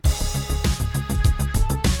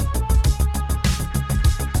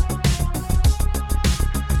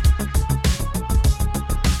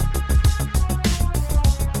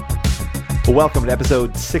Welcome to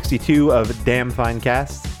episode 62 of Damn Fine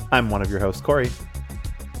Cast. I'm one of your hosts, Corey.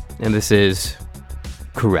 And this is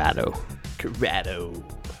Corrado.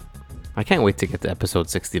 I can't wait to get to episode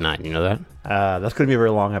 69, you know that? That's going to be a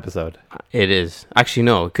very long episode. It is. Actually,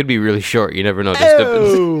 no, it could be really short. You never know.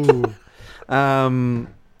 This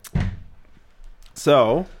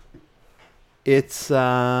So, it's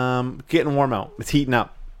getting warm out. It's heating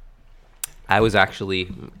up. I was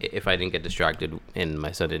actually, if I didn't get distracted and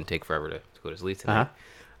my son didn't take forever to go to sleep tonight,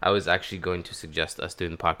 I was actually going to suggest us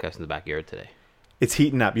doing the podcast in the backyard today. It's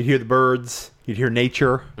heating up. You'd hear the birds. You'd hear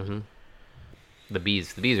nature. Mm-hmm. The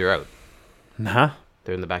bees are out. Huh?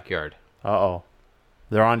 They're in the backyard. Uh-oh.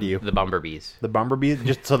 They're on to you. The bumblbees. The bumblbees?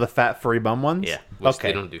 Just so the fat, furry bum ones? Yeah. Okay.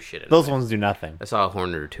 They don't do shit anyway. Those ones do nothing. I saw a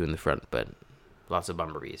hornet or two in the front, but lots of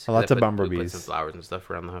bumblebees. Lots of We bumblebees. put some flowers and stuff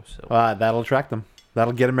around the house. So That'll attract them.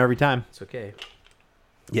 That'll get them every time. it's okay.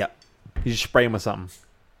 Yeah. You just spray them with something.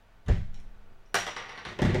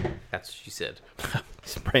 That's what she said.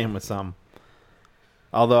 Spray them with something.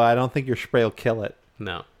 Although I don't think your spray will kill it.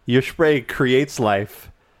 No. Your spray creates life.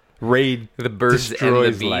 Raid The birds destroys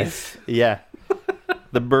and the bees. life. Yeah.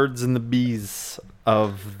 The birds and the bees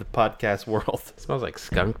of the podcast world. It smells like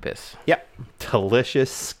skunk piss. Yep. Delicious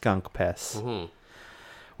skunk piss. Mm-hmm.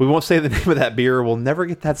 We won't say the name of that beer. We'll never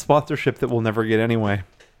get that sponsorship that we'll never get anyway.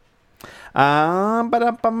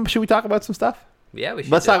 Should we talk about some stuff? Yeah, we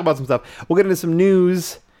should. Let's talk about some stuff. We'll get into some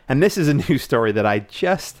news. And this is a news story that I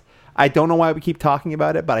don't know why we keep talking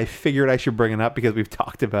about it, but I figured I should bring it up because we've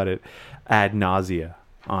talked about it ad nausea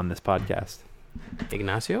on this podcast.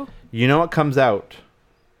 Ignacio? You know what comes out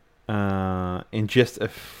in just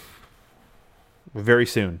very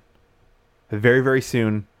soon. Very, very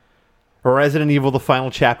soon. Resident Evil, the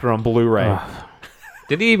final chapter on Blu-ray.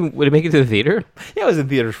 Would it make it to the theater? Yeah, it was in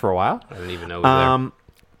theaters for a while. I didn't even know it was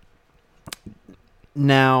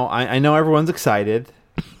Now, I know everyone's excited.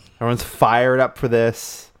 Everyone's fired up for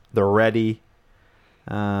this. They're ready.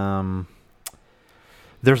 There's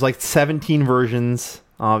like 17 versions,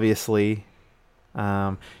 obviously.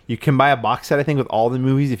 You can buy a box set, I think, with all the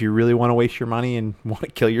movies if you really want to waste your money and want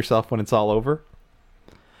to kill yourself when it's all over.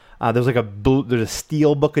 There's like there's a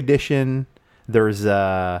steel book edition. There's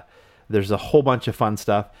a whole bunch of fun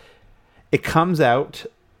stuff. It comes out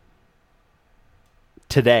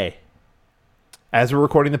today. As we're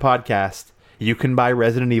recording the podcast, you can buy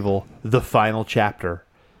Resident Evil, the final chapter,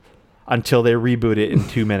 until they reboot it in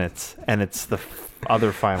 2 minutes. And it's the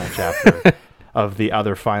other final chapter of the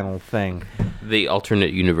other final thing. The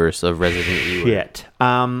alternate universe of Resident Evil. Shit.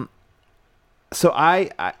 So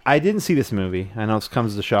I didn't see this movie. I know this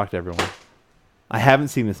comes as a shock to everyone. I haven't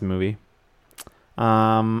seen this movie.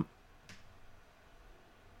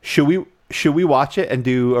 Should we watch it and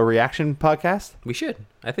do a reaction podcast? We should.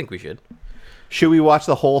 I think we should. Should we watch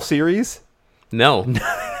the whole series? No.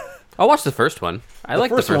 I'll watch the first one. I like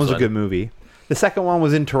the first one. The first one was a good movie. The second one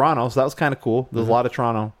was in Toronto, so that was kind of cool. There's a lot of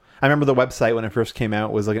Toronto. I remember the website when it first came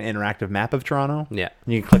out was like an interactive map of Toronto. Yeah.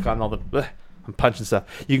 And you can click on all the... I'm punching stuff.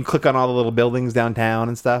 You can click on all the little buildings downtown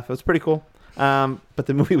and stuff. It was pretty cool. But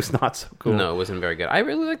the movie was not so cool. No, it wasn't very good. I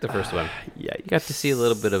really liked the first one. Yeah. You got to see a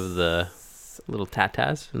little bit of the little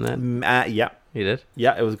tatas in that. Yeah. You did?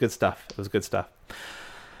 Yeah, it was good stuff.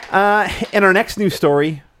 In our next news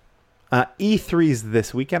story, E3's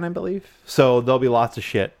this weekend, I believe. So there'll be lots of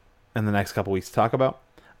shit in the next couple weeks to talk about.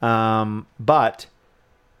 But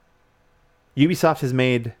Ubisoft has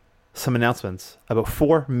made some announcements about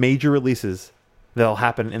 4 major releases that'll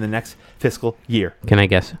happen in the next fiscal year. Can I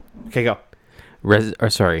guess? Okay, go.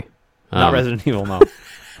 Not Resident Evil, no.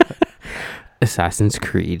 Assassin's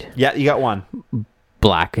Creed. Yeah, you got one.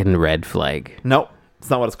 Black and Red Flag. Nope, it's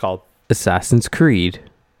not what it's called. Assassin's Creed.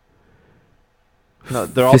 No,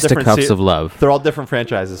 they're all Fisticuffs different. of Love. They're all different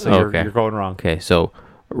franchises, so Okay. you're going wrong. Okay, so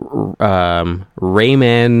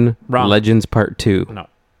Rayman Wrong. Legends Part 2. No.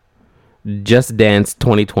 Just Dance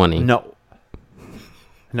 2020. No.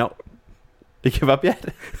 You give up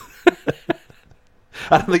yet?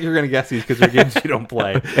 I don't think you're going to guess these because they're games you don't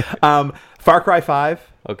play. Far Cry 5.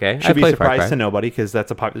 Okay. Should be a surprise to nobody because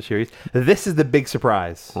that's a popular series. This is the big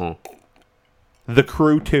surprise. The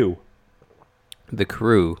Crew 2. The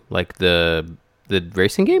Crew, like the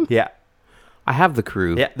racing game? Yeah. I have The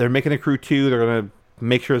Crew. Yeah, they're making a Crew 2. They're going to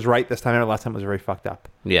make sure it's right this time. Last time it was very fucked up.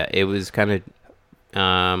 Yeah, it was kind of...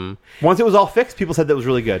 Once it was all fixed, people said that was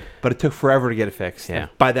really good, but it took forever to get it fixed. Yeah.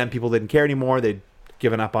 By then, people didn't care anymore. They'd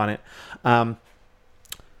given up on it.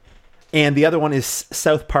 And the other one is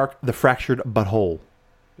South Park: The Fractured Butthole.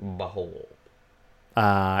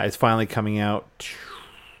 It's finally coming out.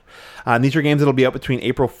 And these are games that'll be out between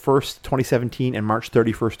April 1st, 2017 and March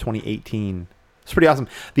 31st, 2018. It's pretty awesome.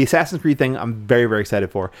 The Assassin's Creed thing, I'm very, very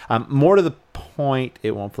excited for. More to the point,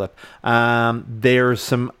 it won't flip.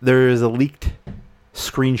 There's a leaked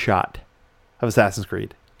screenshot of Assassin's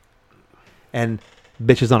Creed, and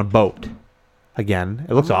bitches on a boat. Again,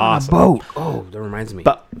 it looks awesome. Boat. Oh, that reminds me.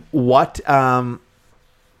 But what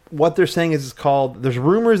they're saying is it's called. There's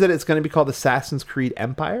rumors that it's going to be called Assassin's Creed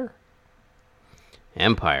Empire.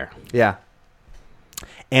 Empire. Yeah,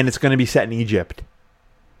 and it's going to be set in Egypt.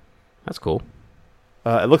 That's cool.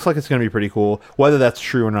 It looks like it's going to be pretty cool. Whether that's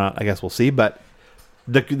true or not, I guess we'll see. But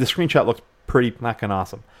the screenshot looks pretty fucking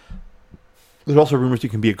awesome. There's also rumors you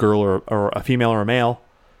can be a girl or a female or a male.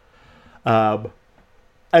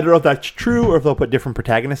 I don't know if that's true or if they'll put different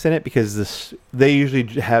protagonists in it, because they usually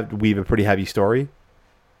weave a pretty heavy story. It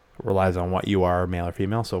relies on what you are, male or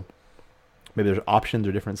female. So maybe there's options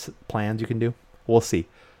or different plans you can do. We'll see.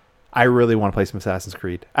 I really want to play some Assassin's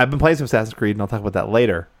Creed. I've been playing some Assassin's Creed, and I'll talk about that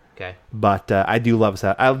later. Okay. But I do love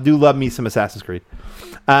me some Assassin's Creed.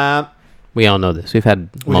 We all know this. We've had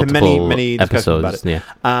multiple many episodes about it.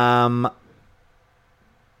 Yeah.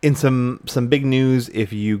 In some big news,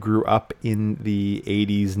 if you grew up in the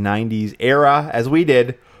 80s, 90s era, as we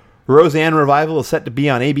did, Roseanne Revival is set to be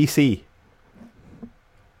on ABC.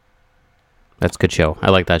 That's a good show. I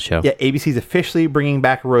like that show. Yeah, ABC's officially bringing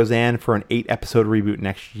back Roseanne for an 8-episode reboot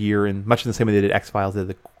next year, and much in the same way they did X-Files, they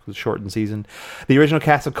did the shortened season. The original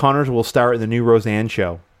cast of Connors will star in the new Roseanne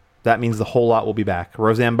show. That means the whole lot will be back.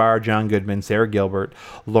 Roseanne Barr, John Goodman, Sarah Gilbert,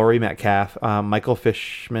 Laurie Metcalf, Michael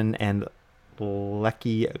Fishman, and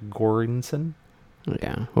Lecky Goranson.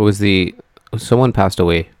 Yeah. What was someone passed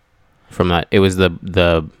away from that? It was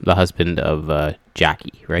the husband of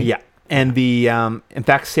Jackie, right? Yeah. And in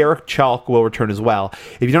fact, Sarah Chalk will return as well.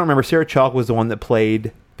 If you don't remember, Sarah Chalk was the one that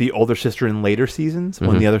played the older sister in later seasons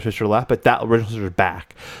when the other sister left, but that original sister is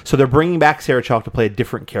back. So they're bringing back Sarah Chalk to play a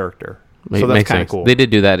different character. So that's kind of cool. They did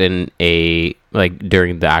do that in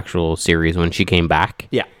during the actual series when she came back.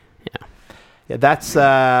 Yeah. Yeah. Yeah, that's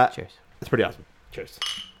Cheers. That's pretty awesome. Cheers.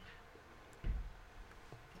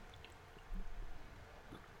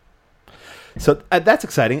 So that's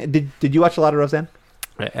exciting. Did you watch a lot of Roseanne?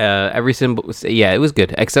 It was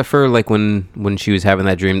good, except for like when she was having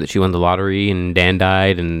that dream that she won the lottery and Dan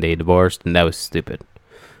died and they divorced, and that was stupid.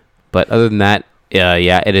 But other than that,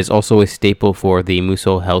 it is also a staple for the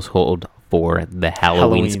Musso household for the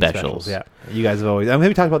Halloween specials. Yeah, you guys have always. I mean,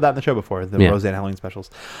 we talked about that in the show before, the Roseanne Halloween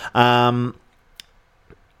specials. Yeah,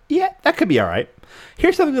 that could be all right.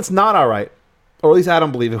 Here's something that's not all right, or at least I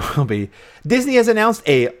don't believe it will be. Disney has announced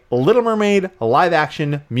a Little Mermaid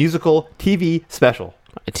live-action musical TV special.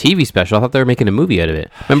 A TV special? I thought they were making a movie out of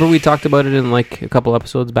it. Remember we talked about it in like a couple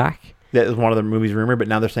episodes back? That was one of the movies rumored, but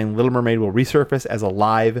now they're saying Little Mermaid will resurface as a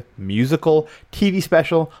live musical TV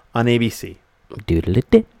special on ABC. I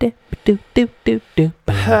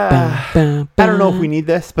don't know if we need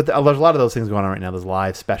this, but there's a lot of those things going on right now. There's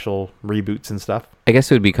live special reboots and stuff. I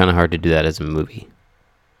guess it would be kind of hard to do that as a movie.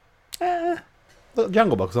 The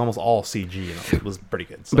Jungle Book is almost all CG, and it was pretty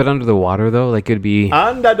good. So. But under the water, though, like it'd be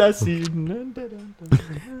under the sea.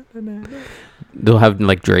 They'll have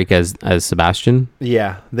like Drake as Sebastian.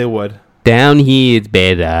 Yeah, they would. Down here, it's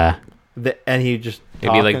better. And he just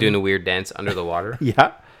it'd be like doing a weird dance under the water.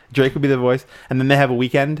 Yeah, Drake would be the voice, and then they have a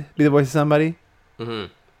Weekend be the voice of somebody.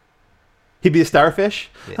 Mm-hmm. He'd be a starfish.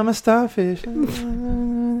 Yeah. I'm a starfish. It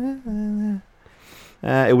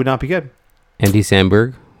would not be good. Andy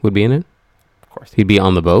Samberg would be in it. Of course, he'd be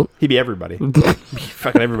on the boat. He'd be everybody. He'd be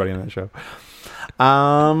fucking everybody on that show.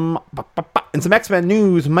 In some X-Men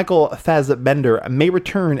news, Michael Fassbender may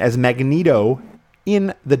return as Magneto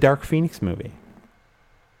in the Dark Phoenix movie.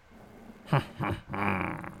 He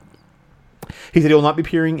said he will not be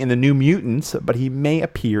appearing in the New Mutants, but he may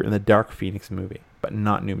appear in the Dark Phoenix movie, but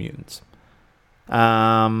not New Mutants.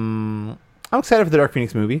 I'm excited for the Dark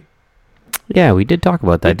Phoenix movie. Yeah, we did talk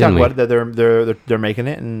about that, didn't we? They're making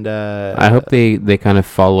it, and I hope they kind of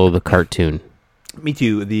follow the cartoon. Me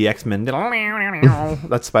too. The X-Men.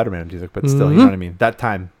 That's Spider-Man music, but still, you know what I mean. That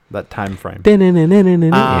time frame.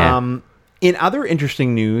 In other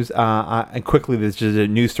interesting news, and quickly, there's just a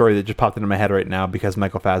news story that just popped into my head right now because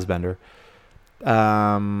Michael Fassbender.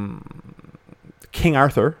 King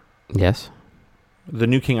Arthur. Yes. The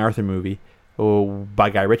new King Arthur movie by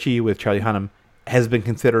Guy Ritchie with Charlie Hunnam has been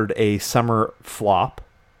considered a summer flop.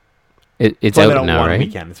 It's out now, right?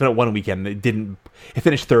 Weekend. It's been at one weekend. It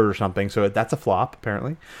finished third or something, so that's a flop,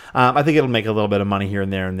 apparently. I think it'll make a little bit of money here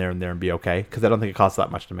and there and be okay, because I don't think it costs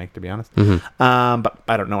that much to make, to be honest. Mm-hmm. But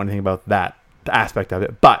I don't know anything about that aspect of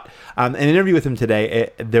it. But in an interview with him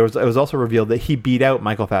today, it was also revealed that he beat out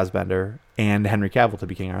Michael Fassbender and Henry Cavill to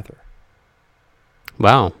be King Arthur.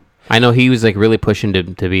 Wow. I know he was like really pushing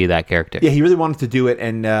to be that character. Yeah, he really wanted to do it,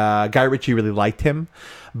 and Guy Ritchie really liked him.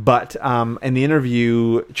 But in the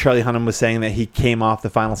interview, Charlie Hunnam was saying that he came off the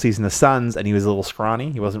final season of Sons, and he was a little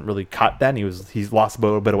scrawny. He wasn't really cut then. He's lost a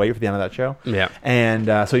little bit of weight for the end of that show. Yeah. And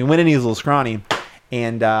so he went in, he was a little scrawny,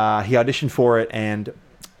 and he auditioned for it, and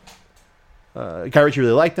Guy Ritchie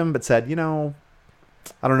really liked him, but said,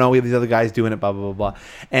 I don't know, we have these other guys doing it, blah, blah, blah, blah.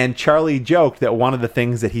 And Charlie joked that one of the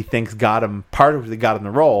things that he thinks got him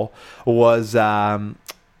the role was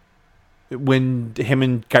when him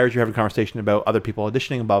and Guy Ritchie were having a conversation about other people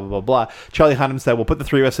auditioning and blah, blah, blah, blah. Charlie Hunnam said, we'll put the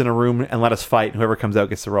three of us in a room and let us fight, and whoever comes out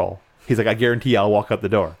gets the role. He's like, I guarantee I'll walk out the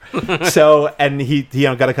door. So, and he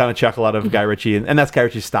got a kind of chuckle out of Guy Ritchie, and that's Guy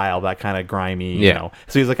Ritchie's style, that kind of grimy, So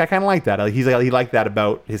he's like, I kind of like that. He liked that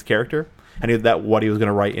about his character, and what he was going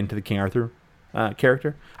to write into the King Arthur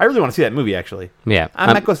character. I really want to see that movie, actually. Yeah.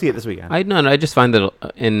 I might go see it this weekend. I just find that,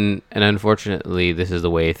 and unfortunately, this is the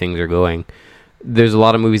way things are going. There's a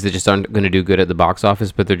lot of movies that just aren't going to do good at the box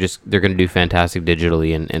office, but they're going to do fantastic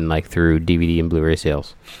digitally and like through DVD and Blu-ray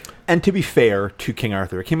sales. And to be fair to King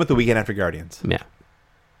Arthur, it came out the weekend after Guardians. Yeah.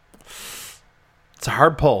 It's a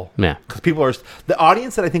hard pull. Yeah. Because the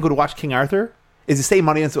audience that I think would watch King Arthur is the same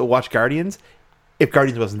audience that would watch Guardians if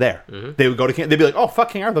Guardians wasn't there. Mm-hmm. They would go to they'd be like, oh, fuck,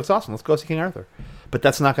 King Arthur looks awesome. Let's go see King Arthur. But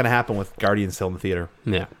that's not going to happen with Guardians still in the theater.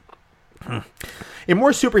 Yeah. In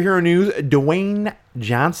more superhero news, Dwayne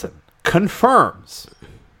Johnson confirms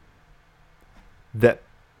that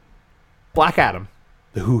Black Adam,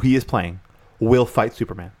 who he is playing, will fight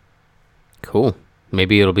Superman. Cool.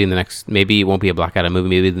 Maybe it'll be in the next. Maybe it won't be a Black Adam movie.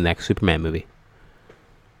 Maybe the next Superman movie.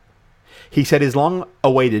 He said his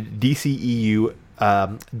long-awaited DCEU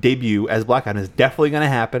debut as Black Adam is definitely going to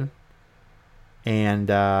happen, and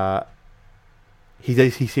he's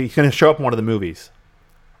going to show up in one of the movies.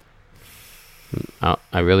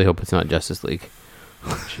 I really hope it's not Justice League.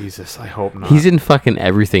 Jesus, I hope not. He's in fucking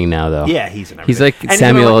everything now, though. Yeah, he's in everything. He's like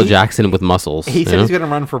Samuel L. Jackson with muscles. He said he's going to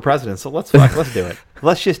run for president, so let's do it.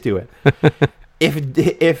 Let's just do it.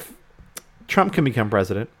 If Trump can become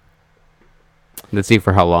president, let's see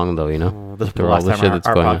for how long, though. This is the last time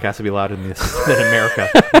our podcast will be allowed in America.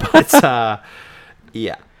 But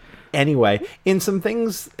yeah. Anyway, in some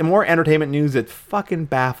things, more entertainment news that fucking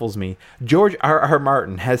baffles me, George R.R.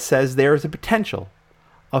 Martin says there is a potential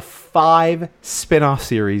of 5 spin-off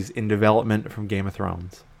series in development from Game of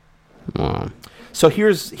Thrones. Wow. So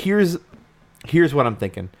here's what I'm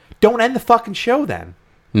thinking. Don't end the fucking show then.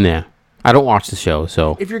 Nah. I don't watch the show,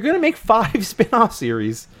 so... If you're going to make 5 spin-off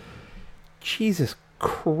series, Jesus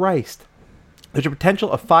Christ. There's a potential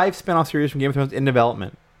of 5 spin-off series from Game of Thrones in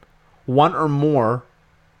development. 1 or more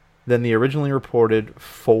than the originally reported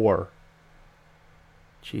 4.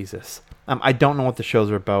 Jesus. I don't know what the shows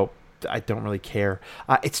are about. I don't really care.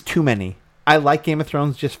 It's too many. I like Game of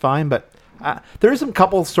Thrones just fine, but there is some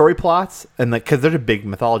couple story plots, and because there's a big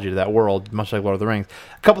mythology to that world, much like Lord of the Rings.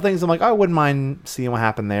 A couple things I'm like, I wouldn't mind seeing what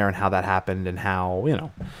happened there and how that happened and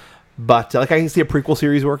how, But I can see a prequel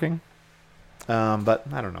series working. But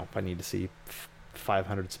I don't know if I need to see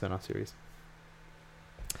 500 spin-off series.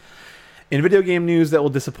 In video game news that will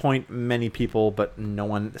disappoint many people, but no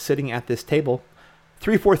one sitting at this table,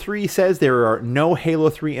 343 says there are no Halo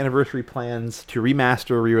 3 anniversary plans to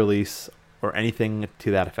remaster, re-release, or anything to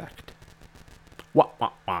that effect. Wah,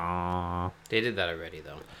 wah, wah. They did that already,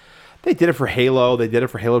 though. They did it for Halo. They did it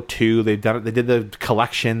for Halo 2. They've done it. They did the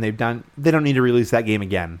collection. They don't need to release that game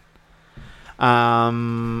again.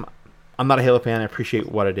 I'm not a Halo fan. I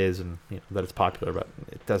appreciate what it is and that it's popular, but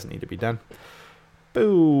it doesn't need to be done.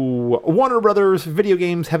 Boo. Warner Brothers video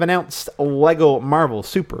games have announced Lego Marvel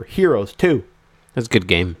Super Heroes 2. That's a good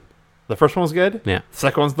game. The first one was good? Yeah. The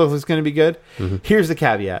second one looks going to be good? Mm-hmm. Here's the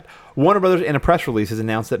caveat. Warner Brothers, in a press release, has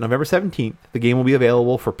announced that November 17th, the game will be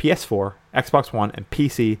available for PS4, Xbox One, and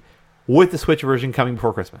PC, with the Switch version coming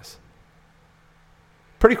before Christmas.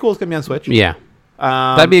 Pretty cool it's going to be on Switch. Yeah.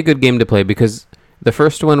 That'd be a good game to play, because the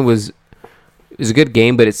first one was a good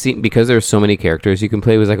game, but it seemed, because there were so many characters you can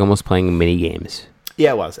play, it was like almost playing mini games.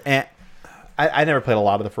 Yeah, it was. And I never played a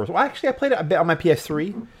lot of the first one. Well, actually, I played it a bit on my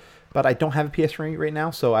PS3. But I don't have a PS3 right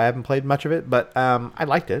now, so I haven't played much of it. But I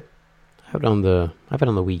liked it. I have it on the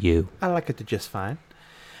Wii U. I like it just fine.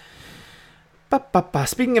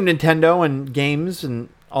 Speaking of Nintendo and games and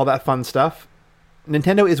all that fun stuff,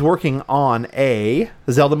 Nintendo is working on a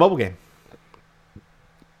Zelda mobile game.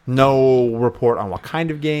 No report on what kind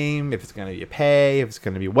of game, if it's going to be a pay, if it's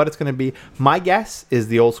going to be what it's going to be. My guess is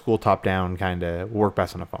the old school top-down kind of work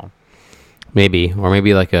best on a phone. Maybe. Or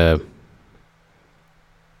maybe like a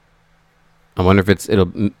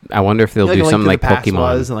I wonder if they'll Like do a Link something to like the Past Pokemon.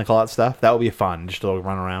 was and like all that stuff. That would be fun, just to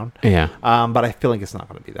run around. Yeah. But I feel like it's not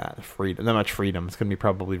going to be that much freedom. It's going to be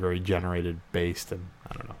probably very generated based, and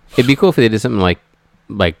I don't know. It'd be cool if they did something like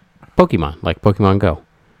Pokemon, like Pokemon Go,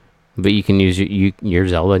 but you can use your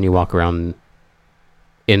Zelda and you walk around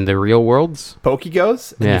in the real worlds.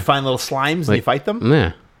 Pokegos, and Yeah. you find little slimes and you fight them.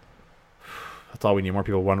 Yeah. That's all we need. More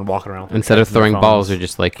people walking around. with Instead of their throwing phones. balls, or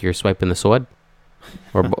just like you're swiping the sword,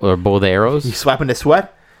 or bow the You arrows. swiping the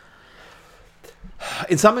sweat.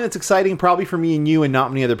 It's something that's exciting, probably for me and you, and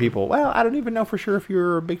not many other people. Well, I don't even know for sure if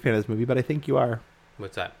you're a big fan of this movie, but I think you are.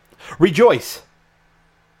 What's that? Rejoice,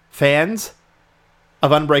 fans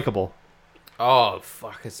of Unbreakable. Oh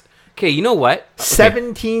fuck! Okay, you know what?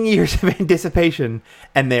 17 years of anticipation,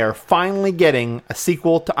 and they are finally getting a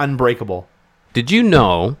sequel to Unbreakable. Did you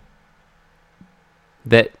know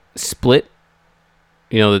that Split?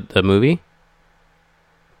 You know the movie.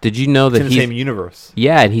 Did you know It's that in the same universe.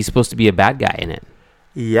 Yeah, and he's supposed to be a bad guy in it.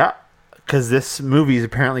 Yeah, because this movie is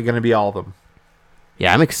apparently going to be all of them.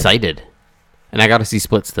 Yeah, I'm excited, and I got to see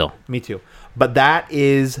Split still. Me too. But that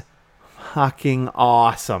is fucking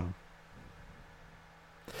awesome.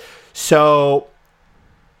 So,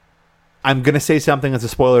 I'm going to say something that's a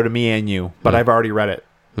spoiler to me and you, but I've already read it.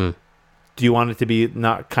 Do you want it to be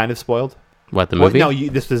not kind of spoiled? What, the movie? Well, no,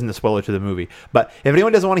 this isn't a spoiler to the movie. But if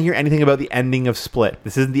anyone doesn't want to hear anything about the ending of Split,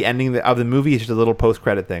 this isn't the ending of the movie. It's just a little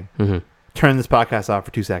post-credit thing. Mm-hmm. Turn this podcast off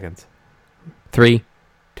for 2 seconds. 3,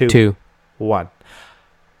 2, 1.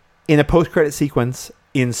 In a post-credit sequence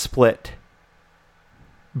in Split,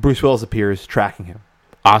 Bruce Willis appears tracking him.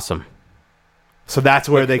 Awesome. So that's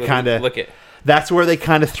where they kind of look at. That's where they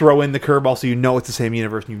kind of throw in the curveball, so you know it's the same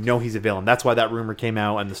universe and you know he's a villain. That's why that rumor came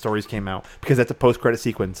out and the stories came out, because that's a post-credit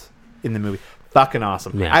sequence in the movie. Fucking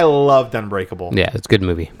awesome. Yeah. I loved Unbreakable. Yeah, it's a good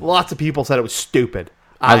movie. Lots of people said it was stupid.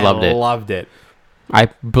 I loved it. Loved it. I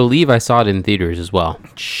believe I saw it in theaters as well.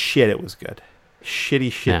 Shit, it was good. Shit.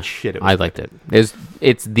 It was I liked it.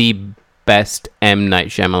 It's the best M. Night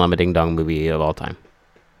Shyamalan Ding Dong movie of all time.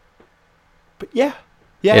 But yeah,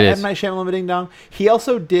 It is. M. Night Shyamalan Ding Dong. He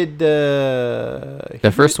also did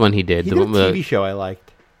The first one he did. He the did a one with TV show I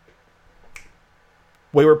liked.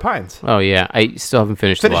 Wayward Pines. Oh yeah, I still haven't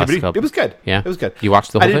finished the last It couple. was good. Yeah, It was good. You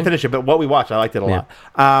watched the I whole didn't thing? finish it, but what we watched, I liked it a lot.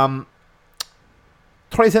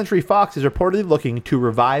 20th Century Fox is reportedly looking to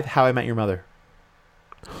revive How I Met Your Mother.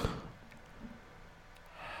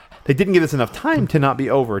 They didn't give us enough time to not be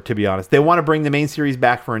over, to be honest. They want to bring the main series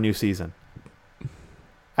back for a new season.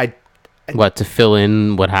 What, to fill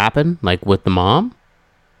in what happened, like with the mom?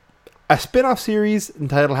 A spin-off series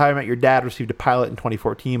entitled How I Met Your Dad received a pilot in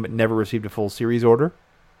 2014, but never received a full series order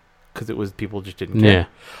because it was people just didn't care.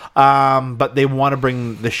 Yeah. But they want to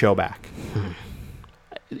bring the show back.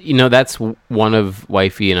 You know, that's one of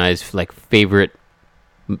Wifey and I's favorite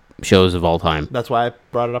shows of all time. That's why I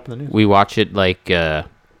brought it up in the news. We watch it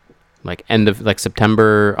end of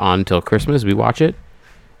September on till Christmas. We watch it,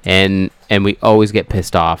 and we always get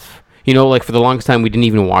pissed off. You know, for the longest time, we didn't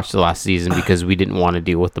even watch the last season because we didn't want to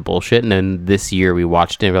deal with the bullshit. And then this year we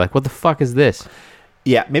watched it and we're like, what the fuck is this?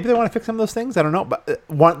 Yeah, maybe they want to fix some of those things. I don't know. But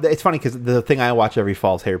it's funny because the thing I watch every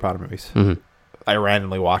fall is Harry Potter movies. Mm-hmm. I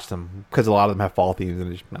randomly watch them because a lot of them have fall themes.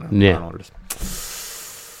 And I don't know.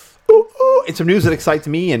 It's some news that excites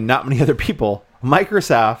me and not many other people.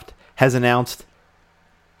 Microsoft has announced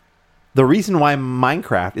the reason why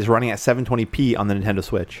Minecraft is running at 720p on the Nintendo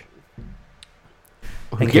Switch.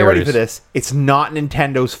 And get ready for this. It's not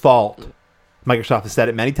Nintendo's fault. Microsoft has said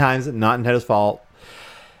it many times. Not Nintendo's fault.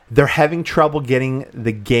 They're having trouble getting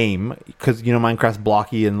the game because, Minecraft's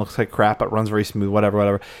blocky and looks like crap, but runs very smooth,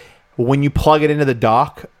 whatever. When you plug it into the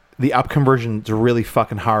dock, the up conversion is really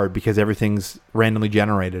fucking hard because everything's randomly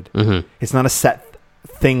generated. Mm-hmm. It's not a set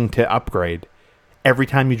thing to upgrade. Every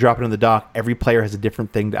time you drop it in the dock, every player has a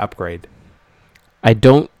different thing to upgrade. I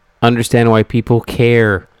don't understand why people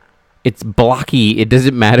care. It's blocky. It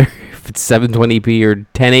doesn't matter if it's 720p or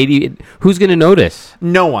 1080. Who's going to notice?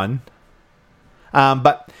 No one.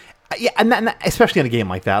 But yeah, and especially in a game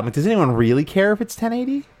like that. Does anyone really care if it's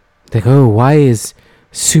 1080? Why is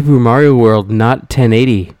Super Mario World not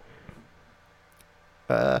 1080?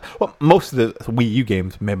 Well, most of the Wii U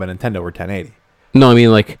games made by Nintendo were 1080. No, I mean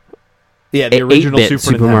yeah, the original 8-bit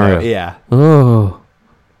Super Nintendo. Mario. Yeah. Oh,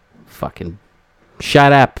 fucking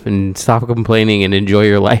shut up and stop complaining and enjoy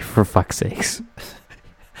your life, for fuck's sakes.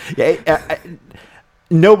 Yeah,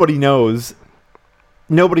 nobody knows.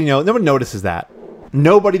 Nobody notices that.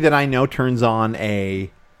 Nobody that I know turns on a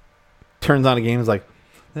game and is like,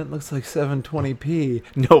 that looks like 720p.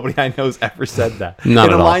 Nobody I know has ever said that. Not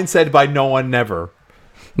in at a all. line said by no one, never.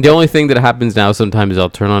 The only thing that happens now sometimes is I'll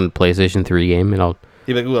turn on a PlayStation 3 game and I'll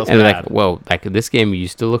You're like, ooh, that's and be bad. like, whoa, like this game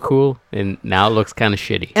used to look cool and now it looks kind of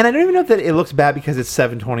shitty. And I don't even know if that it looks bad because it's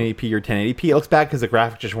 720p or 1080p. It looks bad because the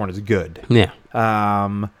graphics just weren't as good. Yeah.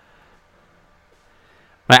 Um,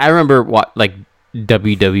 I remember what like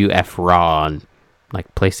WWF Raw on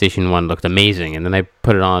like PlayStation 1 looked amazing, and then I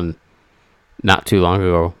put it on not too long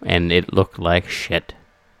ago and it looked like shit.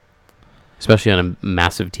 Especially on a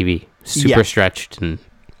massive TV. Super stretched and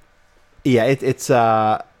yeah, it's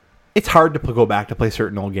hard to go back to play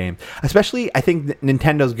certain old games. Especially, I think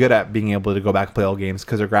Nintendo's good at being able to go back and play old games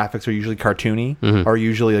because their graphics are usually cartoony or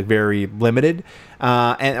usually like very limited,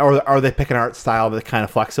 or they pick an art style that's kind of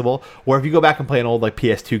flexible. Where if you go back and play an old like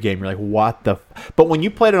PS2 game, you're like, what the? But when you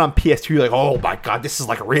played it on PS2, you're like, oh my god, this is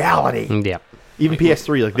like reality. yeah. Even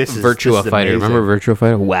PS3, like this is Virtua Fighter. amazing. Remember Virtua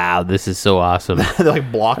Fighter? Wow, this is so awesome. They're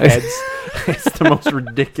like blockheads. It's the most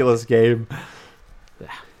ridiculous game.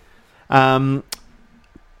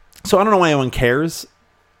 So I don't know why anyone cares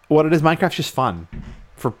what it is. Minecraft's just fun,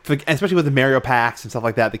 for especially with the Mario packs and stuff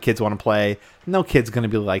like that. The kids want to play. No kid's gonna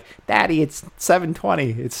be like, "Daddy, it's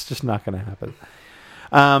 720." It's just not gonna happen.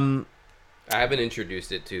 I haven't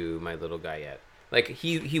introduced it to my little guy yet. Like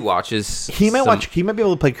he watches. He might watch. He might be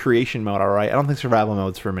able to play creation mode. All right. I don't think survival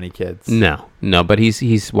mode's for many kids. No, but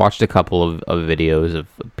he's watched a couple of videos of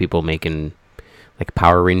people making like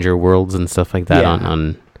Power Ranger worlds and stuff like that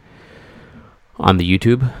on the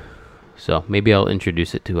YouTube. So maybe I'll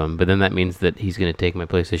introduce it to him. But then that means that he's going to take my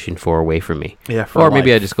PlayStation 4 away from me. Yeah. Or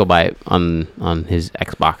maybe I just go buy it on his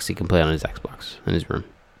Xbox. He can play it on his Xbox in his room.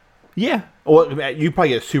 Yeah. Well, you probably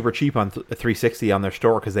get super cheap on 360 on their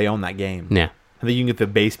store because they own that game. Yeah. I think you can get the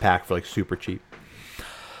base pack for like super cheap.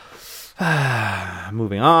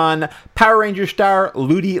 Moving on. Power Ranger star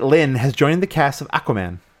Ludi Lin has joined the cast of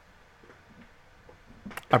Aquaman.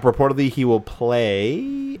 Reportedly, he will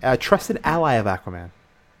play a trusted ally of Aquaman.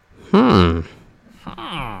 It's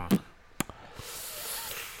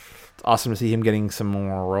awesome to see him getting some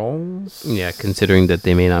more roles. Yeah, considering that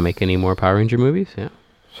they may not make any more Power Ranger movies. Yeah.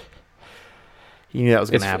 You knew that was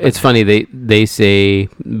going to happen. It's funny they say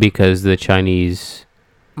because the Chinese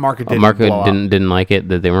market didn't like it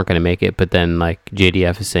that they weren't going to make it, but then like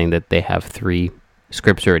JDF is saying that they have 3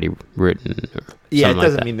 scripts already written. Yeah, it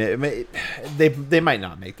doesn't mean that they might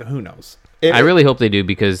not make them. Who knows? I really hope they do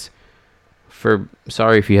because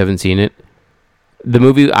sorry if you haven't seen it.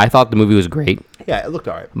 I thought the movie was great. Yeah, it looked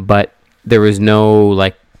alright. But there was no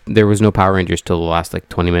Power Rangers till the last like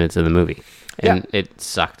 20 minutes of the movie. And it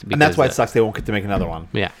sucked. And that's why it sucks they won't get to make another one.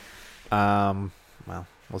 Yeah. Well,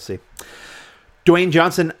 we'll see. Dwayne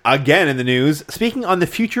Johnson, again in the news, speaking on the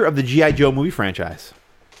future of the G.I. Joe movie franchise.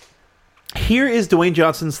 Here is Dwayne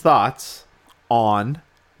Johnson's thoughts on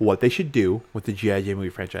what they should do with the G.I. Joe movie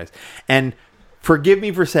franchise. And forgive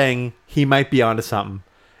me for saying he might be onto something.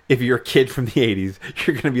 If you're a kid from the 80s,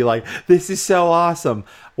 you're going to be like, this is so awesome.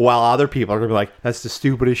 While other people are going to be like, that's the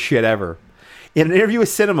stupidest shit ever. In an interview with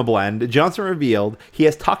Cinema Blend, Johnson revealed he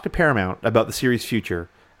has talked to Paramount about the series' future.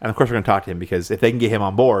 And of course we're going to talk to him because if they can get him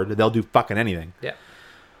on board, they'll do fucking anything. Yeah.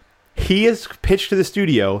 He has pitched to the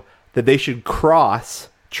studio that they should cross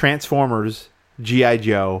Transformers, G.I.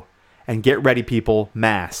 Joe, and Get Ready People,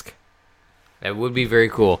 Mask. That would be very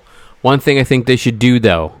cool. One thing I think they should do,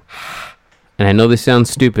 though, and I know this sounds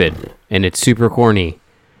stupid, and it's super corny,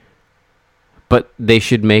 but they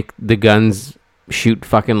should make the guns shoot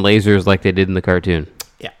fucking lasers like they did in the cartoon.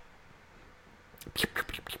 Yeah.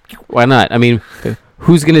 Why not? I mean,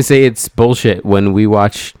 who's going to say it's bullshit when we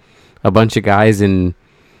watch a bunch of guys in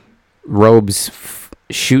robes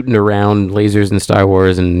shooting around lasers in Star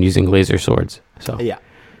Wars and using laser swords? So yeah,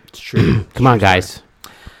 it's true. Come on, guys.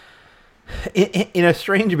 In a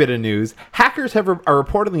strange bit of news, hackers are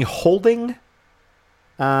reportedly holding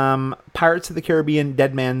Pirates of the Caribbean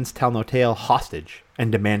Dead Man's Tell No Tale hostage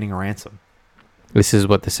and demanding a ransom. This is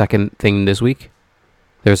what, the second thing this week?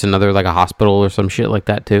 There's another, like a hospital or some shit like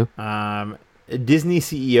that, too? Disney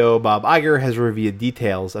CEO Bob Iger has revealed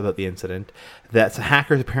details about the incident. That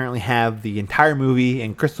hackers apparently have the entire movie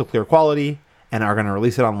in crystal clear quality and are going to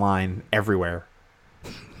release it online everywhere.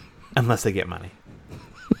 Unless they get money.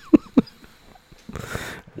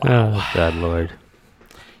 Wow. Oh, God, Lord.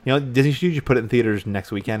 You know, Disney should just put it in theaters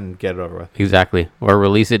next weekend and get it over with. Exactly. Or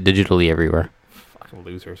release it digitally everywhere. Fucking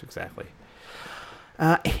losers, exactly.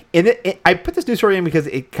 I put this news story in because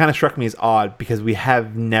it kind of struck me as odd because we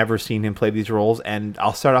have never seen him play these roles, and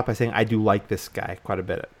I'll start off by saying I do like this guy quite a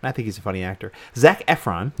bit. I think he's a funny actor. Zac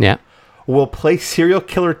Efron will play serial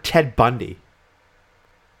killer Ted Bundy.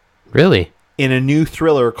 Really? In a new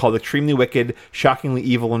thriller called Extremely Wicked, Shockingly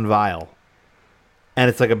Evil and Vile. and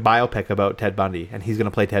it's like a biopic about Ted Bundy, and he's going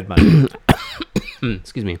to play Ted Bundy.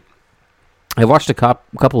 Excuse me. I watched a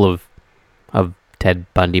couple of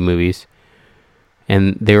Ted Bundy movies,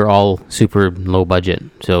 and they were all super low budget,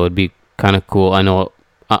 so it'd be kind of cool. I know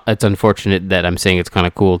it's unfortunate that I'm saying it's kind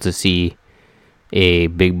of cool to see a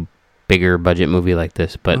bigger budget movie like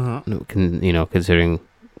this, but considering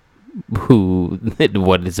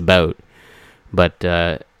what it's about. But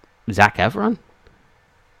Zac Efron,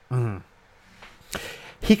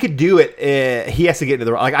 he could do it. He has to get into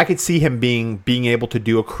the like. I could see him being able to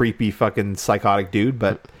do a creepy fucking psychotic dude,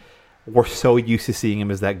 but we're so used to seeing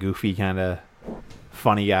him as that goofy kind of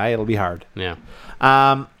funny guy. It'll be hard. Yeah.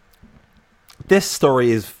 This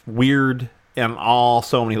story is weird on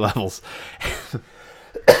so many levels.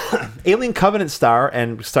 Alien Covenant star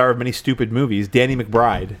and star of many stupid movies, Danny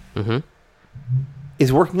McBride,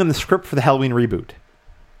 is working on the script for the Halloween reboot.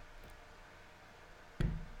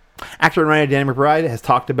 Actor and writer Danny McBride has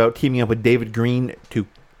talked about teaming up with David Green to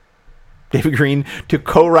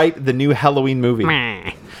co-write the new Halloween movie.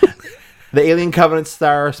 The Alien Covenant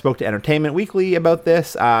star spoke to Entertainment Weekly about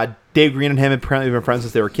this. Dave Green and him have apparently been friends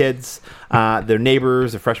since they were kids. They're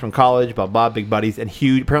neighbors, they're freshmen college, blah, blah, big buddies, and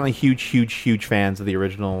apparently huge fans of the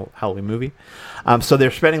original Halloween movie. So they're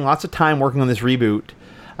spending lots of time working on this reboot,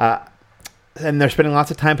 and they're spending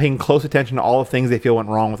lots of time paying close attention to all the things they feel went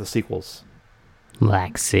wrong with the sequels.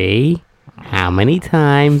 Lexi, how many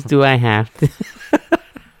times do I have to...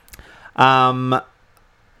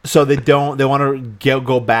 So they want to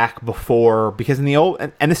go back before, because in the old,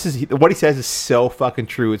 and this is what he says is so fucking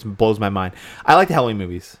true. It blows my mind. I like the Halloween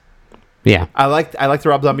movies. Yeah, I like the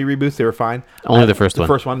Rob Zombie reboots. They were fine. Only the first one.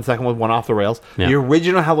 The first one. The second one went off the rails. Yeah. The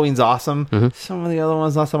original Halloween's awesome. Some of the other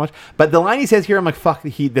ones not so much. But the line he says here, I'm like, fuck.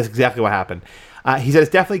 That's exactly what happened. He said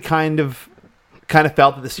it's definitely kind of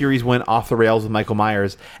felt that the series went off the rails with Michael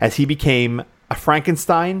Myers as he became a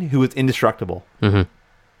Frankenstein who was indestructible.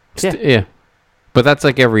 Yeah. But that's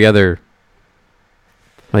like every other.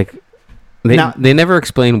 Like, they never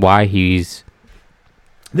explain why he's.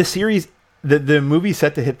 The series, the movie's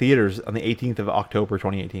set to hit theaters on the 18th of October,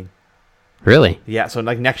 2018. Really? Yeah, so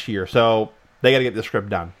like next year. So they got to get the script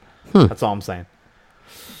done. That's all I'm saying.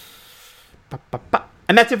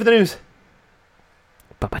 And that's it for the news.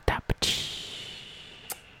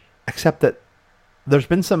 Except that there's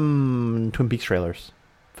been some Twin Peaks trailers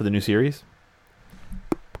for the new series.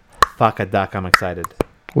 Fuck a duck, I'm excited.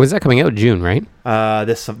 Was that coming out June, right?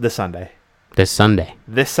 This Sunday. This Sunday.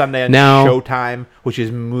 This Sunday on Now, Showtime, which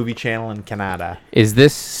is Movie Channel in Canada. Is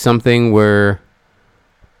this something where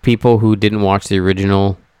people who didn't watch the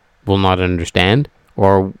original will not understand?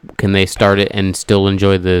 Or can they start it and still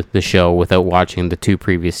enjoy the show without watching the 2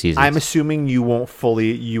 previous seasons? I'm assuming you won't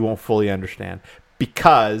fully understand,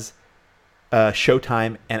 because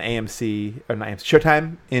Showtime and AMC, or not AMC,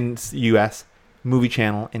 Showtime in US, Movie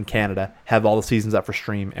Channel in Canada have all the seasons up for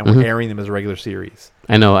stream, and we're airing them as a regular series.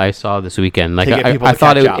 I know. I saw this weekend. Like, I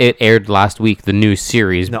thought it aired last week, the new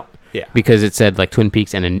series. No, yeah, because it said like Twin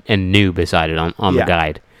Peaks and new beside it on the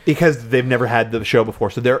guide. Because they've never had the show before,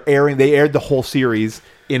 so they aired the whole series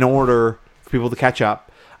in order for people to catch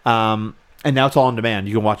up. And now it's all on demand.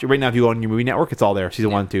 You can watch it right now if you go on your movie network. It's all there, season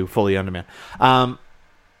 1 and 2, fully on demand. So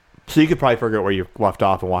you could probably figure out where you left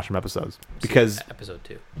off and watch some episodes, because episode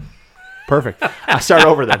 2. Perfect. I'll start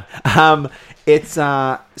over then. It's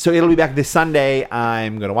so it'll be back this Sunday.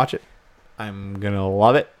 I'm gonna watch it. I'm gonna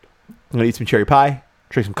love it. I'm gonna eat some cherry pie,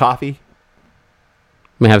 drink some coffee.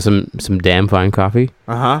 I'm gonna have some damn fine coffee.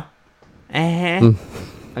 I'm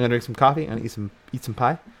gonna drink some coffee and eat some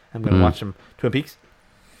pie. I'm gonna watch some Twin Peaks.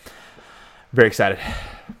 Very excited.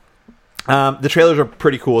 The trailers are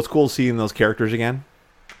pretty cool. It's cool seeing those characters again,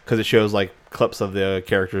 because it shows like clips of the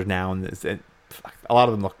characters now, and a lot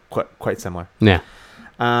of them look quite similar. Yeah.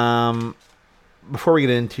 Before we get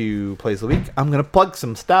into Plays of the Week, I'm going to plug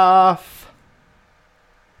some stuff.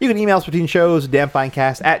 You can email us between shows,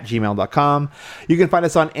 damnfinecast@gmail.com. You can find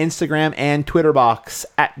us on Instagram and Twitter box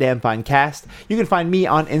 @damnfinecast. You can find me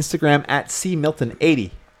on Instagram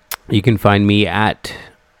 @cmilton80. You can find me at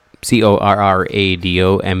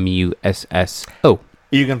CORRADOMUSSO.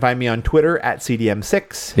 You can find me on Twitter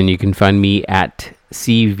 @CDM6. And you can find me at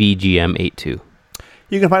CVGM82.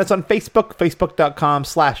 You can find us on Facebook,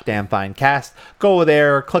 facebook.com/damnfinecast. Go over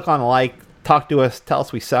there, click on like, talk to us, tell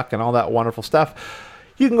us we suck, and all that wonderful stuff.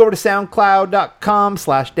 You can go over to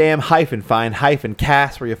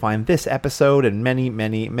soundcloud.com/damn-fine-cast, where you'll find this episode and many,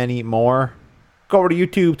 many, many more. Go over to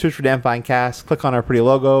YouTube, search for Damn Fine Cast, click on our pretty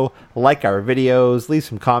logo, like our videos, leave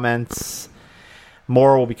some comments.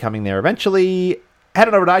 More will be coming there eventually. Head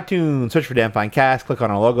on over to iTunes, search for Damn Fine Cast, click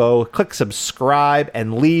on our logo, click subscribe,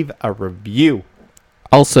 and leave a review.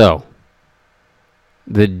 Also,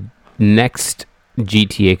 the next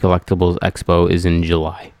GTA Collectibles Expo is in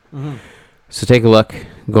July. Mm-hmm. So take a look.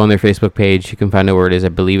 Go on their Facebook page. You can find out where it is. I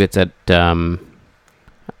believe it's at...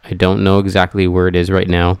 I don't know exactly where it is right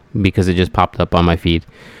now because it just popped up on my feed.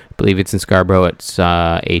 I believe it's in Scarborough. It's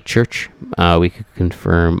a church. We could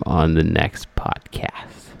confirm on the next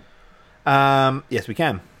podcast. Yes, we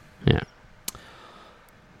can. Yeah.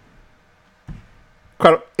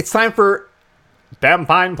 It's time for Damn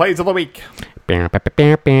Fine Plays of the Week. We We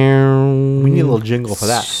need a little jingle for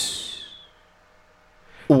that.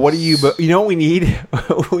 What do you know what we need?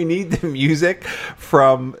 We need the music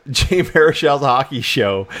from Jay Marichel's hockey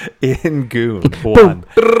show in Goon 1.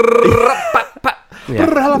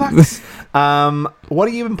 What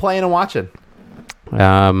have you been playing and watching?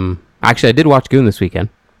 Actually, I did watch Goon this weekend.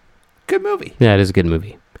 Good movie. Yeah, it is a good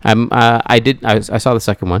movie. I saw the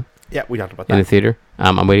second one Yeah, we talked about in the that. theater.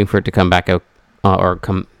 I'm waiting for it to come back out or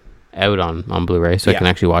come out on Blu-ray so I can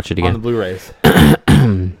actually watch it On the again. Blu-rays.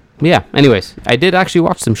 Yeah. Anyways, I did actually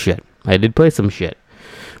watch some shit. I did play some shit.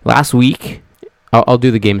 Last week, I'll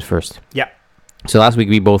do the games first. Yeah. So last week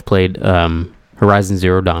we both played Horizon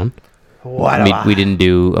Zero Dawn. We didn't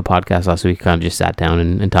do a podcast last week. Kind of just sat down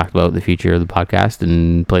and talked about the future of the podcast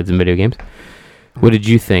and played some video games. What did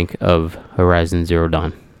you think of Horizon Zero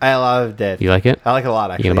Dawn? I loved it. You like it? I like it a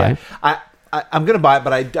lot, actually. You gonna buy it? I'm going to buy it,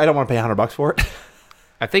 but I don't want to pay $100 for it.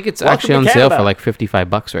 I think it's Welcome actually to on sale Canada. for like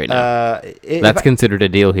 $55 right now. If That's considered a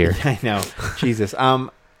deal here. I know. Jesus. I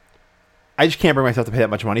just can't bring myself to pay that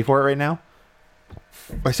much money for it right now.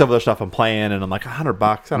 I still have other stuff I'm playing, and I'm like, $100.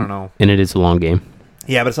 I don't know. And it is a long game.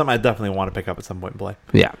 Yeah, but it's something I definitely want to pick up at some point and play.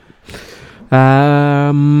 Yeah.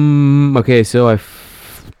 Okay, so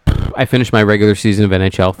I finished my regular season of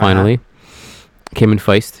NHL finally. Came in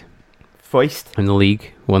Feist Feist? in the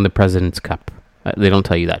league. Won the President's Cup. They don't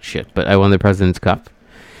tell you that shit, but I won the President's Cup.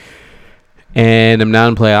 And I'm now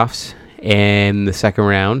in playoffs. And the second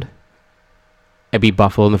round, I beat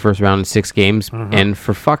Buffalo in the first round in 6 games. And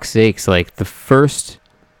for fuck's sakes, like the first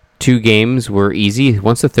 2 games were easy.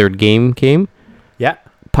 Once the third game came, Yeah.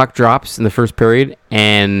 puck drops in the first period,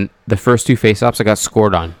 and the first 2 faceoffs I got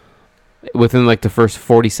scored on. Within like the first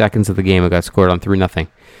 40 seconds of the game, I got scored on 3-0.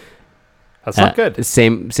 That's not good.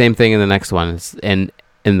 Same thing in the next one. And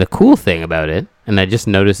the cool thing about it, and I just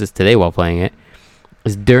noticed this today while playing it,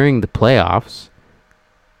 is during the playoffs,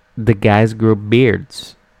 the guys grow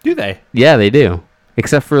beards. Do they? Yeah, they do.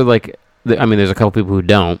 Except for like, there's a couple people who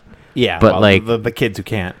don't. Yeah. But well, like the kids who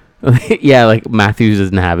can't. yeah, like Matthews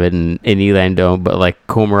doesn't have it, and Elan don't. But like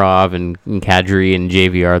Komarov and Kadri and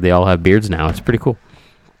JVR, they all have beards now. It's pretty cool.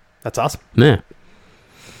 That's awesome. Yeah.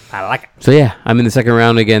 I like it. So yeah, I'm in the second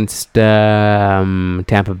round against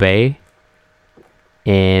Tampa Bay,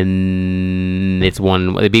 and it's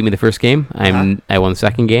one. They beat me the first game. I won the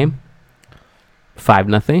second game,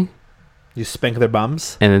 5-0. You spank their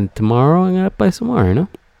bums. And then tomorrow I'm gonna play some more. You know,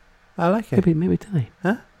 I like it. maybe tonight.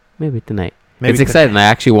 Huh? Maybe tonight. Maybe it's exciting. I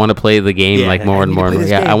actually want to play the game like more and more and more.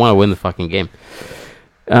 Yeah, I want to win the fucking game.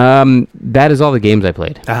 That is all the games I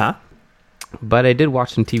played. But I did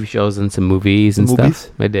watch some TV shows and some movies and stuff.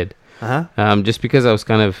 I did. Just because I was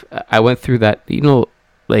I went through that,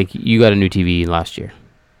 like you got a new TV last year,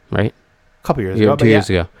 right? A couple years ago. 2 years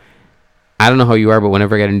ago. I don't know how you are, but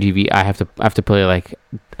whenever I get a new TV, I have to play like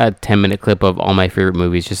a 10-minute clip of all my favorite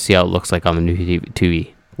movies just to see how it looks like on the new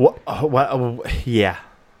TV. What? Yeah.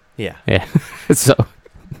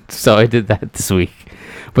 So I did that this week.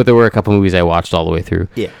 But there were a couple movies I watched all the way through.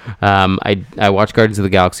 Yeah. I watched Guardians of the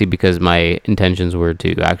Galaxy because my intentions were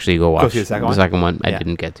to actually go watch the second one. I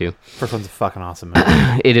didn't get to. First one's a fucking awesome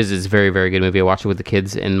movie. It's a very, very good movie. I watched it with the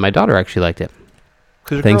kids, and my daughter actually liked it.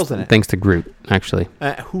 Because there's girls in it. Thanks to Groot, actually.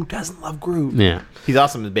 Who doesn't love Groot? Yeah. He's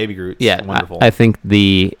awesome as Baby Groot. Yeah. Wonderful. I think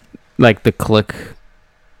the click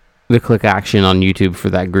action on YouTube for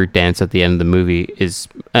that Groot dance at the end of the movie is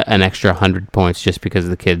an extra 100 points just because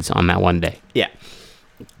of the kids on that one day. Yeah.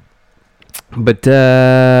 But what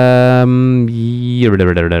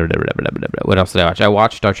else did I watch? I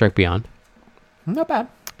watched Star Trek Beyond. Not bad.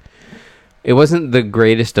 It wasn't the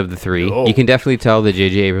greatest of the 3. No. You can definitely tell that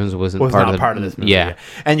J.J. Abrams was not part of this movie. Yeah.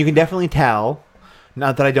 And you can definitely tell,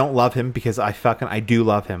 not that I don't love him, because I do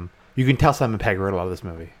love him. You can tell Simon Pegg wrote a lot of this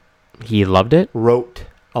movie. He loved it? Wrote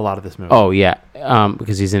a lot of this movie. Oh, yeah.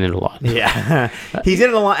 Because he's in it a lot. Yeah. He's in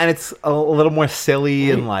it a lot, and it's a little more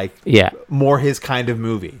silly and more his kind of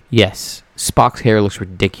movie. Yes. Spock's hair looks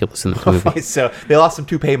ridiculous in this movie. So they lost some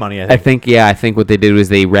toupee money, I think. I think what they did was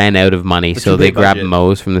they ran out of money, so they grabbed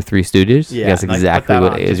Moe's from the Three Stooges. Yeah, that's exactly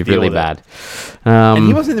what it is. Really bad. And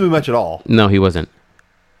he wasn't in the movie much at all. No, he wasn't.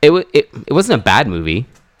 It wasn't a bad movie.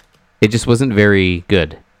 It just wasn't very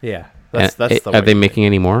good. Yeah. That's the Are way they to making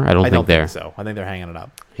any more? I don't think they're. so. I think they're hanging it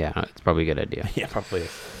up. Yeah, it's probably a good idea. Yeah, probably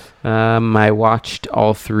is. I watched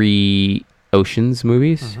all 3 Oceans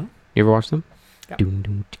movies. Mm-hmm. You ever watched them? Yeah.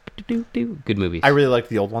 Good movies. I really like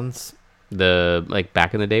the old ones. The like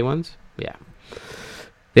back in the day ones. Yeah,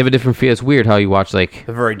 they have a different feel. It's weird how you watch like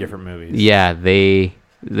They're very different movies. Yeah, they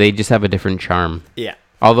just have a different charm. Yeah.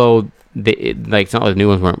 Although it's not like the new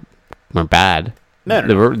ones weren't bad. No.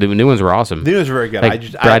 The new ones were awesome. The new ones are very good.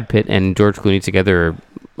 Like Brad Pitt and George Clooney together are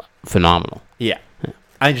phenomenal. Yeah.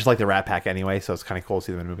 I just like the Rat Pack anyway, so it's kind of cool to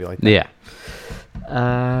see them in a movie like that. Yeah.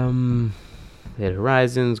 They had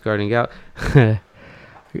Horizons, Guardian Gal.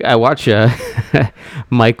 I watch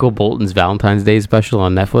Michael Bolton's Valentine's Day special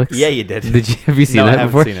on Netflix. Yeah, you did. Have you seen that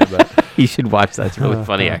before? I haven't seen it, but You should watch that. It's really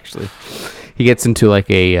funny, actually. He gets into like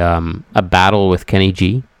a battle with Kenny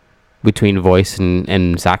G between voice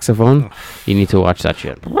and saxophone. You need to watch that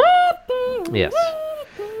shit. Yes.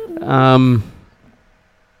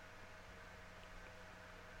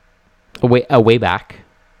 A way back.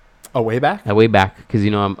 A way back? A way back, because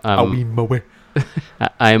I'm I'm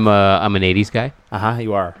an '80s guy.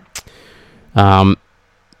 You are.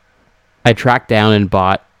 I tracked down and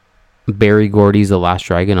bought Barry Gordy's The Last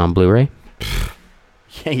Dragon on Blu-ray.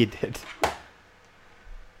 Yeah, you did.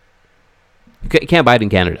 You can't buy it in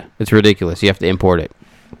Canada. It's ridiculous. You have to import it.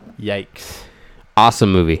 Yikes.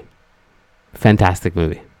 Awesome movie. Fantastic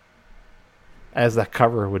movie. As that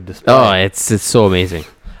cover would display. Oh, it's so amazing.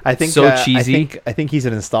 I think so cheesy. I think he's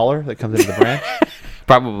an installer that comes into the branch.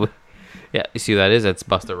 Probably. Yeah, you see who that is? That's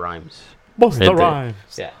Busta Rhymes. Busta Rhymes.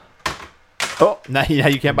 Yeah. Oh, now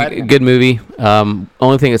you can't buy it. Good movie.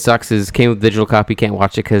 Only thing that sucks is came with digital copy. Can't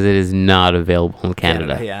watch it because it is not available in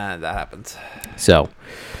Canada. Yeah, that happens. So,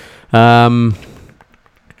 watch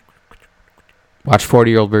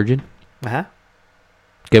 40-Year-Old Virgin.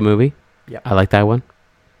 Good movie. Yeah, I like that one.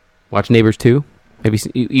 Watch Neighbors 2. Have you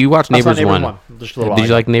seen, you watched Neighbors 1? Just a little Did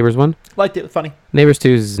you like Neighbors 1? Liked it. Funny. Neighbors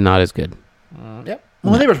 2 is not as good. Yep.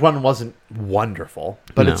 Well, Neighbors 1 wasn't wonderful,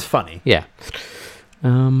 but it's funny. Yeah.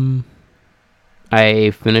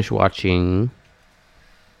 I finished watching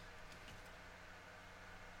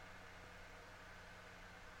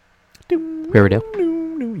Riverdale.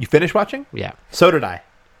 You finished watching? Yeah. So did I.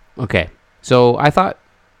 Okay. So I thought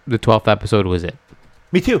the 12th episode was it.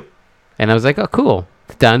 Me too. And I was like, oh, cool.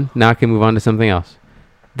 It's done. Now I can move on to something else.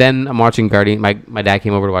 Then I'm watching Guardian. My dad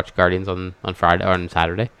came over to watch Guardians on Friday or on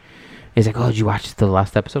Saturday. He's like, oh, did you watch the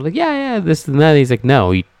last episode? Like, yeah, this and that. He's like,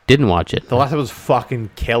 no, you didn't watch it. The last episode was fucking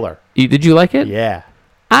killer. Did you like it? Yeah.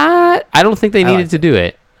 I don't think they needed to do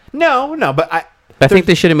it. No, but I think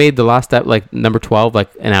they should have made the last step, like number 12, like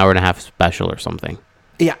an hour and a half special or something.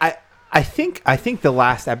 Yeah, I think the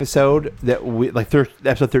last episode that we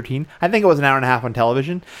episode 13, I think it was an hour and a half on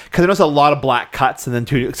television because there was a lot of black cuts and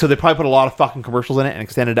then so they probably put a lot of fucking commercials in it and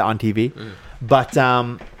extended it on TV. But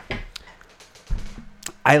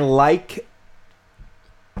I like.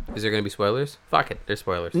 Is there going to be spoilers? Fuck it, there's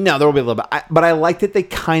spoilers. No, there will be a little bit. But I like that they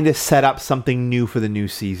kind of set up something new for the new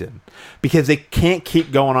season because they can't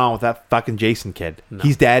keep going on with that fucking Jason kid. No.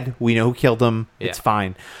 He's dead. We know who killed him. Yeah. It's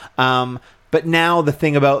fine. But now the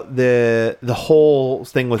thing about the whole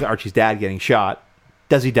thing with Archie's dad getting shot,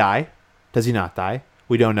 does he die? Does he not die?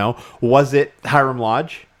 We don't know. Was it Hiram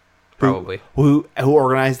Lodge? Probably. Who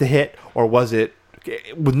organized the hit? Or was it...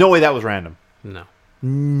 With no way that was random.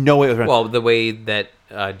 No way it was random. Well, the way that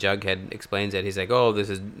Jughead explains it, he's like, "Oh,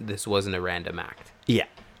 this wasn't a random act." Yeah,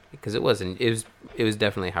 because it wasn't. It was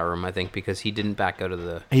definitely Hiram, I think, because he didn't back out of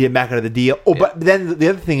the. He didn't back out of the deal. Oh, yeah. But then the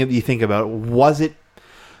other thing that you think about was it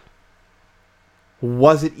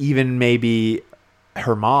even maybe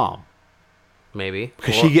her mom? Maybe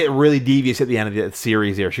because she get really devious at the end of the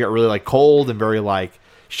series. There, she got really cold and very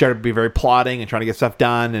she started to be very plotting and trying to get stuff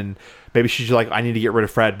done, and maybe she's like, "I need to get rid of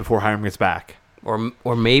Fred before Hiram gets back." Or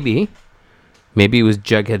maybe it was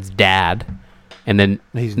Jughead's dad, and then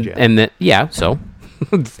he's in jail. And then so,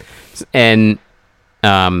 and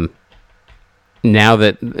now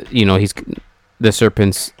that he's the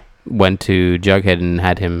Serpents went to Jughead and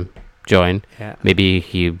had him join. Yeah. Maybe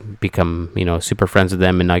he become super friends with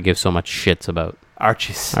them and not give so much shits about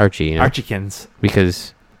Archie. Archiekins,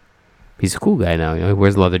 because he's a cool guy now. He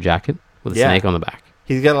wears a leather jacket with a snake on the back.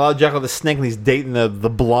 He's got a lot of jacket with a snake, and he's dating the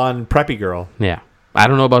blonde preppy girl. Yeah. I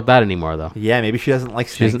don't know about that anymore, though. Yeah, maybe she doesn't like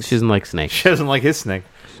snakes. She doesn't like snakes. She doesn't like his snake.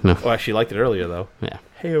 No. Well, she liked it earlier, though. Yeah.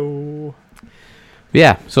 Hey-o.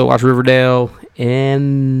 Yeah, so watch Riverdale,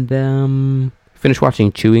 and finish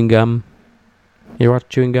watching Chewing Gum. You ever watch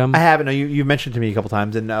Chewing Gum? I haven't. No, you mentioned it to me a couple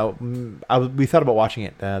times, and we thought about watching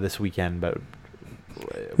it this weekend, but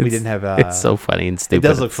we didn't have. It's so funny and stupid. It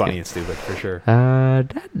does look funny and stupid for sure.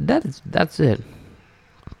 That's it.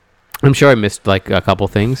 I'm sure I missed like a couple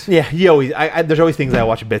things. Yeah, there's always things I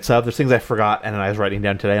watch bits of. There's things I forgot, and then I was writing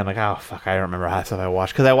down today. I'm like, oh fuck, I don't remember how stuff I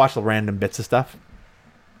watched because I watched the random bits of stuff.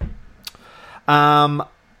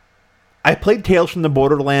 I played Tales from the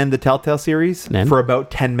Borderland, the Telltale series, for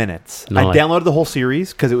about 10 minits. I downloaded the whole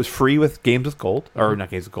series because it was free with Games with Gold, or not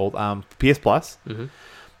Games with Gold, PS Plus. Mm-hmm.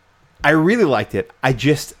 I really liked it. I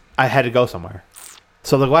had to go somewhere.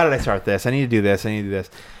 So like, why did I start this? I need to do this.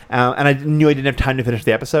 And I knew I didn't have time to finish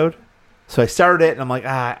the episode. So I started it, and I'm like,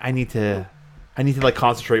 I need to like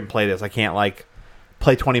concentrate and play this. I can't like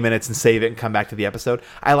play 20 minutes and save it and come back to the episode.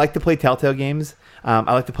 I like to play Telltale games.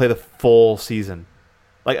 I like to play the full season.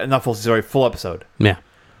 Like, not full season, sorry, full episode. Yeah.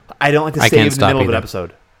 I don't like to save in the middle of an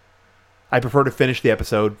episode. I prefer to finish the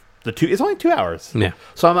episode. It's only 2 hours. Yeah.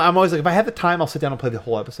 So I'm always like, if I have the time, I'll sit down and play the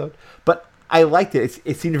whole episode. But I liked it.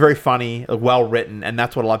 It seemed very funny, well written, and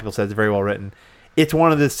that's what a lot of people said. It's very well written. It's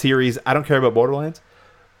one of the series. I don't care about Borderlands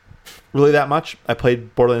really that much. I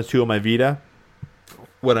played Borderlands 2 on my Vita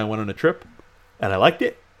when I went on a trip, and I liked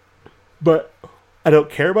it. But I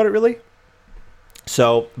don't care about it really.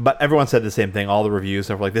 So, but everyone said the same thing. All the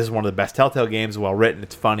reviews are like, this is one of the best Telltale games. Well written.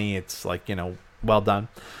 It's funny. It's like, well done.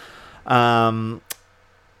 I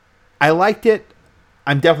liked it.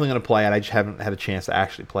 I'm definitely going to play it. I just haven't had a chance to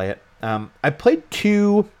actually play it. I played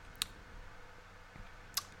 2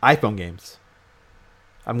 iPhone games.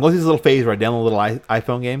 I'm going through this little phase where I download little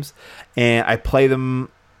iPhone games, and I play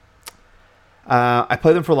them. I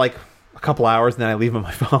play them for like a couple hours, and then I leave them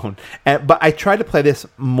on my phone. But I tried to play this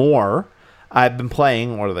more. I've been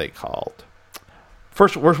playing, what are they called?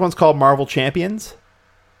 First one's called Marvel Champions,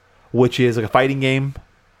 which is like a fighting game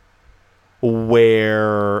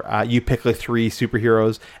where you pick like 3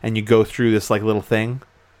 superheroes and you go through this like little thing.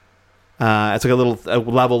 It's like a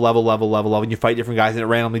level, and you fight different guys, and it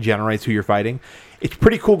randomly generates who you're fighting. It's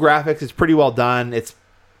pretty cool graphics. It's pretty well done. It's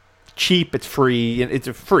cheap. It's free. It's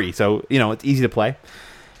free, so it's easy to play.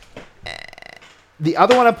 The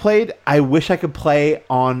other one I played, I wish I could play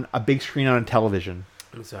on a big screen on a television.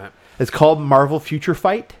 What's that? It's called Marvel Future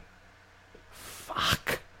Fight.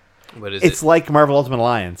 Fuck. What is it? It's like Marvel Ultimate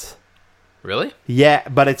Alliance. Really? Yeah,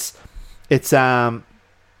 but it's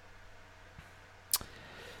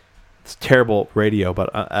terrible radio,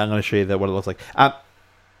 but I'm going to show you what it looks like.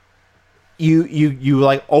 You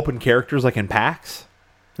like open characters like in packs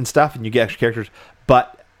and stuff, and you get extra characters.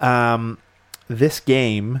 But this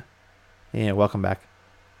game. Yeah, welcome back.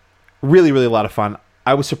 Really, really a lot of fun.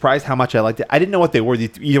 I was surprised how much I liked it. I didn't know what they were.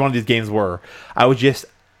 Either one of these games were. I was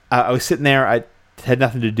sitting there. I had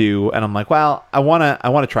nothing to do, and I'm like, well, I want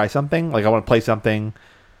to try something. Like I want to play something.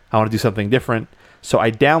 I want to do something different. So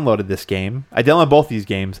I downloaded this game. I downloaded both these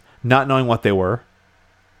games, not knowing what they were.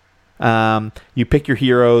 You pick your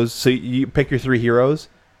heroes. So you pick your 3 heroes.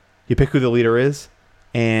 You pick who the leader is,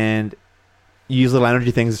 and you use little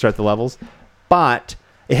energy things to start the levels. But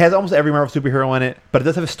it has almost every Marvel superhero in it, but it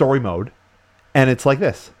does have a story mode, and it's like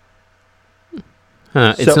this.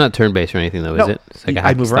 It's not turn-based or anything, though, is it? It's like a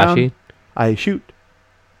I move around. I shoot.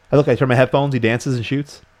 I turn my headphones. He dances and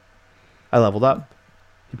shoots. I leveled up.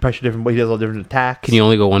 He pressures different. He does all different attacks. Can you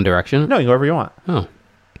only go one direction? No, you can go wherever you want. Oh,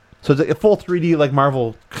 so it's like a full 3D like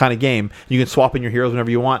Marvel kind of game. You can swap in your heroes whenever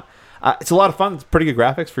you want. It's a lot of fun. It's pretty good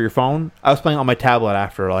graphics for your phone. I was playing on my tablet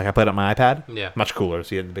after. Like I played on my iPad. Yeah, much cooler to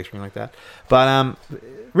see it in the big screen like that. But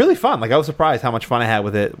really fun. Like I was surprised how much fun I had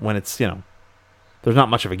with it when it's there's not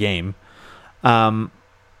much of a game. I mean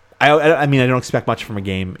I don't expect much from a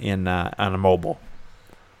game on a mobile.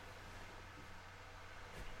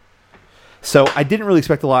 So I didn't really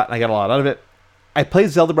expect a lot, and I got a lot out of it. I played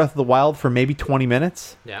Zelda Breath of the Wild for maybe 20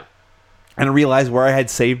 minutes. Yeah. And I realized where I had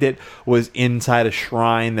saved it was inside a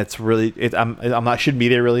shrine that's really... shouldn't be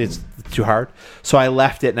there, really. It's too hard. So I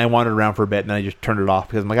left it, and I wandered around for a bit, and then I just turned it off,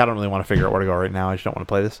 because I'm like, I don't really want to figure out where to go right now. I just don't want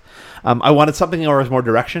to play this. I wanted something where there was more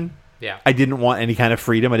direction. Yeah. I didn't want any kind of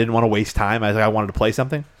freedom. I didn't want to waste time. I wanted to play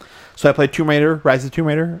something. So I played Tomb Raider, Rise of the Tomb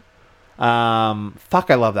Raider. I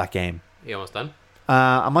love that game. You almost done?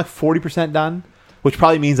 I'm like 40% done, which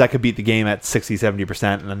probably means I could beat the game at 60,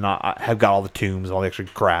 70% and then have got all the tombs and all the extra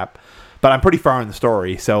crap. But I'm pretty far in the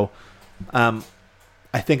story, so I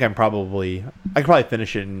think I could probably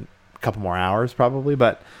finish it in a couple more hours, probably,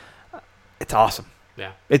 but it's awesome.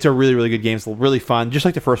 Yeah. It's a really, really good game. It's really fun. Just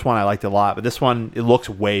like the first one, I liked it a lot, but this one, it looks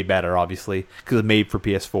way better, obviously, because it's made for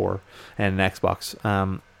PS4 and an Xbox.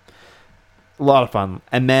 A lot of fun.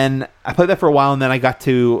 And then I played that for a while, and then I got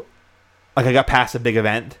past a big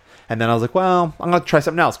event, And then I was like, well, I'm going to try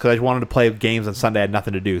something else because I wanted to play games on Sunday. I had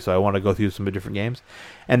nothing to do, so I wanted to go through some different games.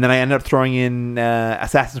 And then I ended up throwing in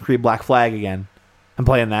Assassin's Creed Black Flag again. I'm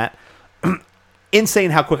playing that. Insane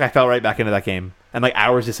how quick I fell right back into that game. And like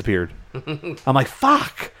hours disappeared. I'm like,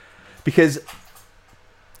 fuck. Because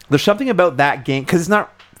there's something about that game. Because it's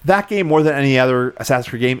not... That game, more than any other Assassin's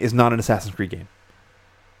Creed game, is not an Assassin's Creed game.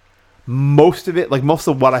 Most of it, like most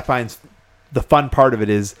of what I find the fun part of it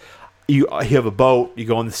is you have a boat, you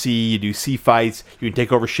go in the sea, you do sea fights, you can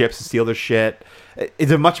take over ships and steal their shit.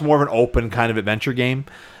 It's a much more of an open kind of adventure game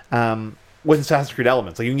with Assassin's Creed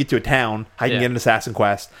elements. Like you can get to a town, I can get an assassin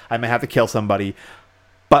quest, I might have to kill somebody.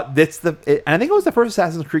 But that's and I think it was the first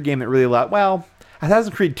Assassin's Creed game that really allowed, well,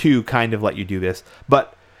 Assassin's Creed 2 kind of let you do this.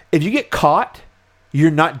 But if you get caught,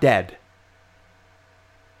 you're not dead.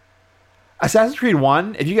 Assassin's Creed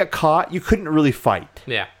 1, if you got caught, you couldn't really fight.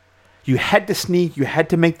 Yeah. You had to sneak, you had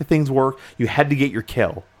to make the things work, you had to get your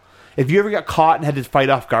kill. If you ever got caught and had to fight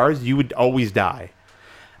off guards, you would always die.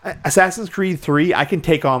 Assassin's Creed 3, I can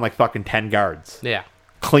take on like fucking 10 guards. Yeah.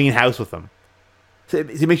 Clean house with them. So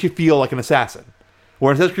it makes you feel like an assassin.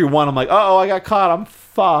 Whereas Assassin's Creed 1, I'm like, oh, I got caught, I'm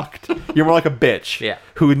fucked. You're more like a bitch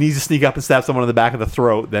who needs to sneak up and stab someone in the back of the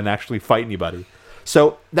throat than actually fight anybody.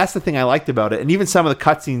 So that's the thing I liked about it. And even some of the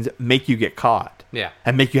cutscenes make you get caught. Yeah.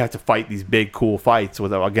 And make you have to fight these big, cool fights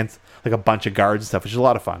against like a bunch of guards and stuff, which is a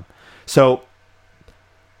lot of fun. So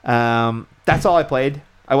that's all I played.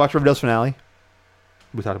 I watched Riverdale's finale.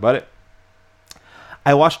 We talked about it.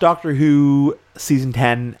 I watched Doctor Who Season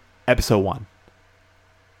 10, Episode 1.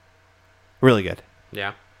 Really good.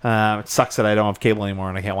 Yeah. It sucks that I don't have cable anymore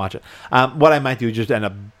and I can't watch it. What I might do is just end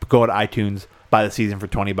up go to iTunes, buy the season for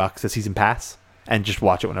 $20, the season pass, and just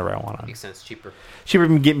watch it whenever I want. Makes sense. Cheaper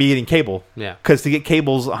than getting cable. Yeah. Because to get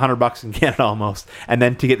cable's $100 in Canada almost, and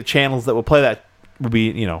then to get the channels that will play that would be,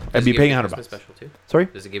 I'd be paying $100. Special too? Sorry?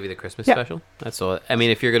 Does it give you the Christmas special? That's all. I mean,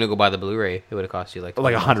 if you're gonna go buy the Blu-ray, it would have cost you like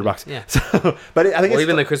 $100. Yeah. So, but I think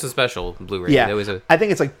even the Christmas special Blu-ray. Yeah. I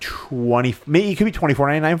think it's like 20. Maybe it could be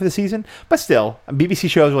 $24.99 for the season, but still, BBC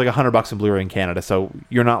shows are like $100 in Blu-ray in Canada, so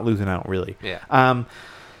you're not losing out really. Yeah.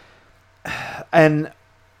 And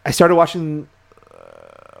I started watching.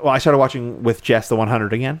 I started watching with Jess the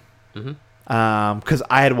 100 again. Mm-hmm. Because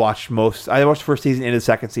I watched the first season into the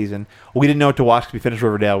second season. We didn't know what to watch because we finished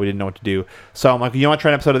Riverdale. We didn't know what to do. So I'm like, you want to try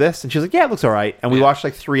an episode of this? And she's like, yeah, it looks all right. And we watched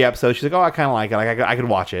like 3 episodes. She's like, oh, I kind of like it. Like, I could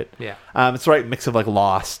watch it. Yeah. It's the right mix of like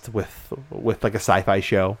Lost with like a sci-fi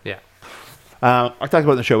show. Yeah. I talked about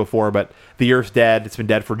it in the show before, but the Earth's dead. It's been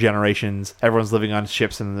dead for generations. Everyone's living on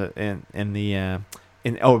ships above the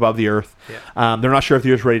Earth. Yeah. They're not sure if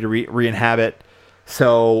the Earth's ready to re-inhabit.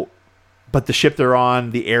 So. But the ship they're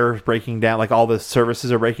on, the air is breaking down. Like all the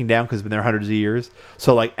services are breaking down because it's been there hundreds of years.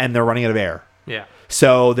 So and they're running out of air. Yeah.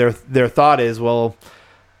 So their thought is, well,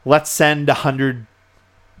 let's send 100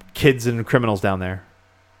 kids and criminals down there.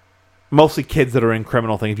 Mostly kids that are in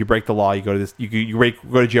criminal things. If you break the law, you go to this. You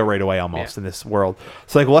go to jail right away almost in this world.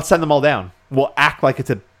 So well, let's send them all down. We'll act like it's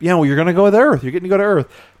you're going to go to Earth. You're getting to go to Earth,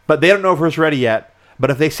 but they don't know if it's ready yet. But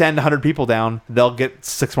if they send 100 people down, they'll get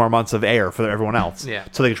 6 more months of air for everyone else. Yeah.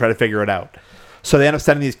 So they can try to figure it out. So they end up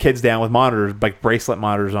sending these kids down with monitors, like bracelet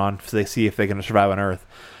monitors on, so they see if they can survive on Earth.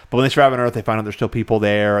 But when they survive on Earth, they find out there's still people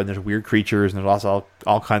there, and there's weird creatures, and there's also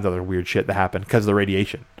all kinds of other weird shit that happen because of the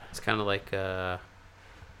radiation. It's kind of like,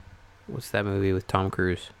 what's that movie with Tom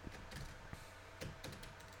Cruise?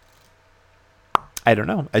 I don't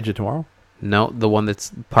know. Edge of Tomorrow? No, the one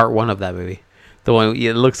that's part 1 of that movie. The one,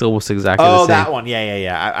 it looks almost exactly the same. Oh, that one.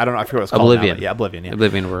 Yeah. I don't know. I forget what it's called. Oblivion. Now, Oblivion. Yeah.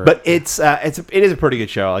 Oblivion. But it is a pretty good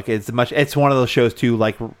show. Like it's one of those shows too,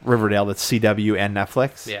 like Riverdale, that's CW and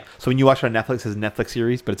Netflix. Yeah. So when you watch it on Netflix, it's a Netflix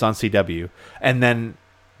series, but it's on CW, and then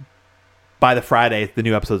by the Friday, the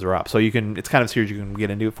new episodes are up. So it's kind of a series you can get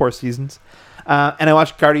into. 4 seasons. And I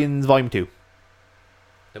watched Guardians Volume 2.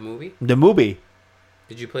 The movie. The movie.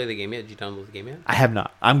 Did you play the game yet? Did you download the game yet? I have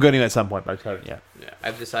not. I'm going to at some point, but I haven't yet. Yeah,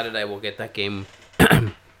 I've decided I will get that game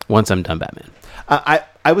once I'm done Batman.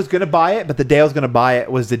 I was going to buy it, but the day I was going to buy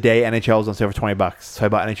it was the day NHL was on sale for $20. So I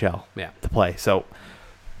bought NHL to play. So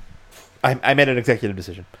I made an executive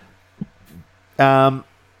decision. So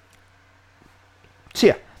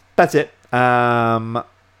yeah, that's it.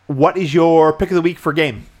 What is your pick of the week for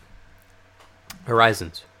game?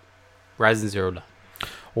 Horizon Zero Dawn.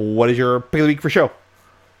 What is your pick of the week for show?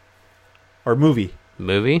 Or movie?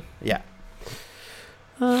 Movie? Yeah.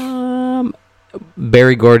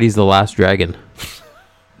 Barry Gordy's The Last Dragon.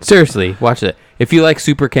 Seriously, watch it. If you like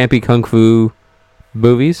super campy kung fu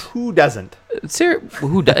movies, who doesn't?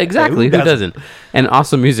 Exactly, who doesn't? And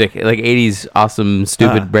awesome music, like 80s awesome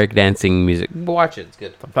stupid breakdancing music. Watch it, it's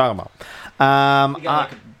good. That's what I'm talking about. You got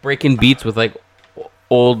like breaking beats with like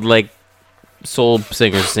old like soul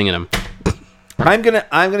singers singing them. I'm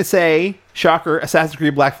gonna say, shocker, Assassin's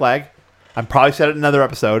Creed Black Flag. I've probably said it in another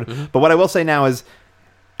episode, but what I will say now is,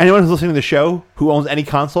 anyone who's listening to the show who owns any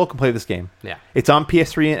console can play this game. Yeah. It's on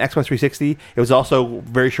PS3 and Xbox 360. It was also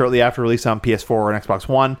very shortly after release on PS4 and Xbox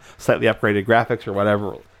One, slightly upgraded graphics or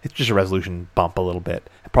whatever. It's just a resolution bump a little bit.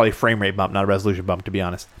 Probably a frame rate bump, not a resolution bump, to be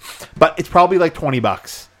honest. But it's probably like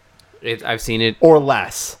 $20 I've seen it. or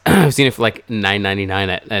less. I've seen it for like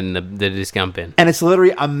 $9.99 and the discount bin. And it's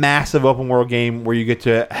literally a massive open world game where you get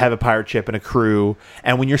to have a pirate ship and a crew.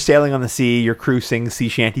 And when you're sailing on the sea, your crew sings sea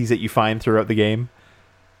shanties that you find throughout the game.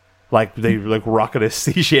 Like they like raucous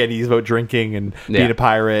sea shanties about drinking and being a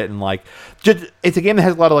pirate, and like it's a game that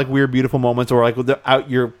has a lot of like weird, beautiful moments. Or like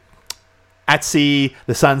you're at sea,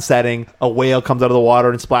 the sun's setting, a whale comes out of the water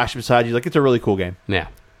and splashes beside you. Like it's a really cool game. Yeah.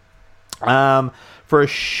 For a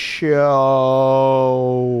show,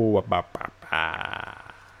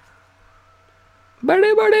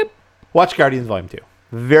 watch Guardians Volume 2.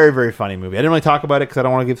 Very, very funny movie. I didn't really talk about it because I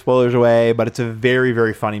don't want to give spoilers away, but it's a very,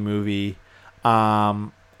 very funny movie.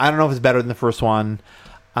 I don't know if it's better than the first one.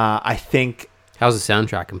 I think... How's the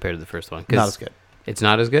soundtrack compared to the first one? Not as good. It's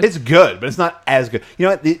not as good? It's good, but it's not as good. You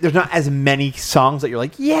know what? There's not as many songs that you're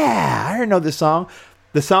like, yeah, I know this song.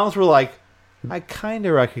 The songs were like, I kind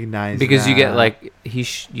of recognize because that. you get like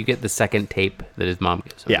you get the second tape that his mom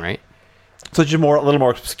gives him, right? So it's just a little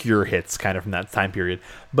more obscure hits kind of from that time period.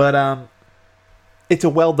 But it's a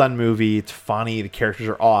well done movie. It's funny. The characters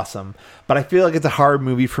are awesome. But I feel like it's a hard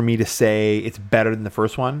movie for me to say it's better than the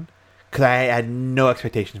first one because I had no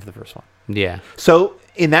expectations for the first one. Yeah. So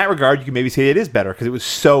in that regard, you can maybe say it is better because it was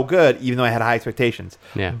so good, even though I had high expectations.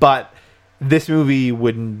 Yeah. But this movie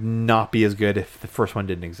would not be as good if the first one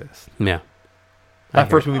didn't exist. Yeah. That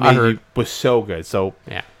first movie was so good. So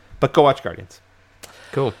yeah. But go watch Guardians.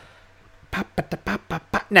 Cool.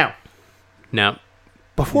 Now,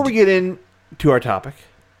 before we get into our topic,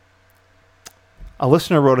 a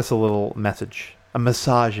listener wrote us a little message, a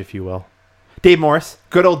massage, if you will. Dave Morris,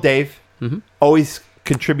 good old Dave, always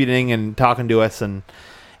contributing and talking to us and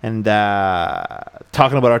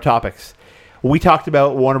talking about our topics. We talked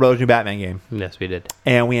about Warner Brothers' new Batman game. Yes, we did.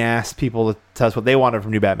 And we asked people to tell us what they wanted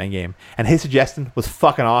from new Batman game. And his suggestion was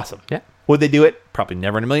fucking awesome. Yeah. Would they do it? Probably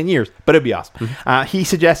never in a million years, but it'd be awesome. He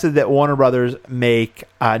suggested that Warner Brothers make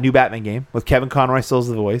a new Batman game with Kevin Conroy still as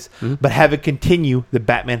the voice, but have it continue the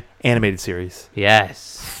Batman animated series.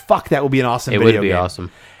 Yes. Fuck, that would be an awesome video game. It would be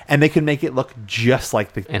awesome. And they could make it look just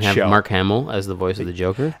like the show. And have Mark Hamill as the voice of the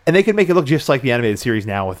Joker. And they could make it look just like the animated series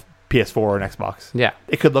now with PS4 and Xbox. Yeah.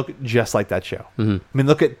 It could look just like that show. I mean,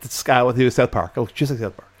 look at the Sky with South Park. It looks just like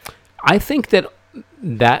South Park. I think that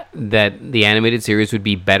the animated series would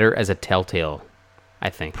be better as a Telltale, I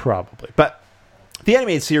think. Probably. But the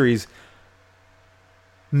animated series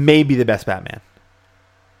may be the best Batman.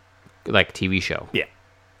 Like TV show. Yeah.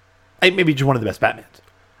 Maybe just one of the best Batmans.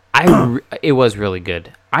 It was really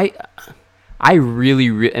good. I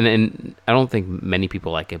really and I don't think many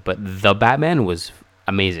people like it, but the Batman was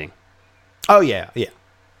amazing. Oh yeah.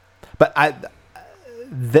 But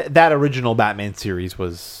that original Batman series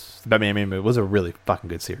was the Batman movie was a really fucking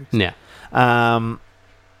good series. Yeah. I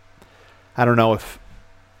don't know if,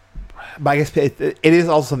 but I guess it is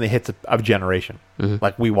also something that hits a generation.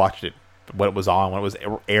 Like we watched it when it was on, when it was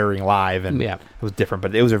airing live, and it was different,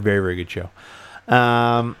 but it was a very, very good show.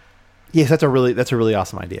 Yes, that's a really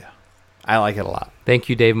awesome idea. I like it a lot. Thank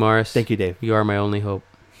you, Dave Morris. Thank you, Dave. You are my only hope.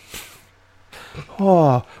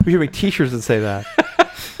 Oh, we should make T-shirts that say that.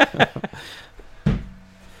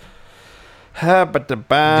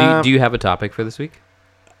 Do you have a topic for this week?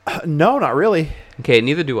 No, not really. Okay,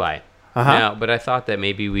 neither do I. Now, but I thought that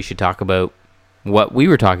maybe we should talk about what we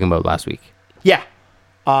were talking about last week. Yeah.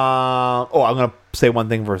 I'm going to say one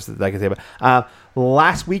thing first that I can say about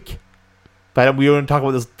last week. But we don't talk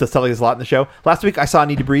about this stuff like this a lot in the show. Last week, I saw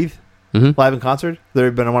Need to Breathe live in concert.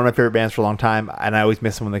 They've been one of my favorite bands for a long time, and I always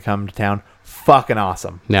miss them when they come to town. Fucking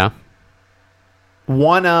awesome. Yeah.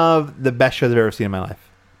 One of the best shows I've ever seen in my life.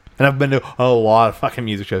 And I've been to a lot of fucking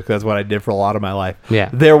music shows because that's what I did for a lot of my life. Yeah.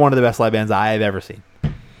 They're one of the best live bands I've ever seen.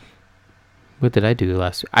 What did I do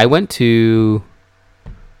last week? I went to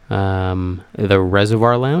the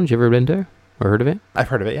Reservoir Lounge. You ever been there or heard of it? I've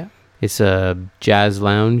heard of it, yeah. It's a jazz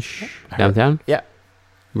lounge downtown. Yeah.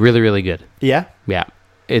 Really, really good. Yeah? Yeah.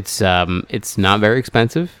 It's not very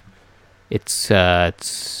expensive. It's not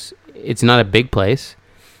a big place,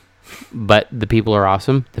 but the people are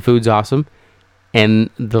awesome. The food's awesome, and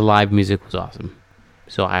the live music was awesome.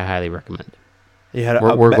 So I highly recommend it. You had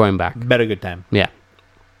we're going back. Bet a good time. Yeah.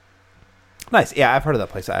 Nice. Yeah, I've heard of that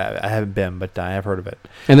place. I haven't been, but I have heard of it.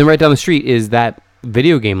 And then right down the street is that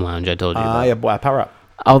video game lounge I told you about. Yeah, Power Up.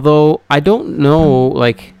 Although I don't know,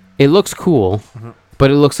 like, it looks cool,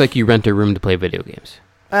 but it looks like you rent a room to play video games.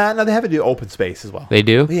 No, they have to do open space as well. They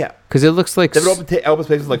do? Yeah. Because it looks like... They have open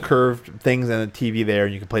space with like curved things and a TV there,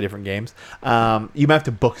 and you can play different games. You might have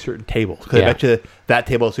to book certain tables. Because I bet you that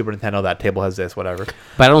table is Super Nintendo, that table has this, whatever.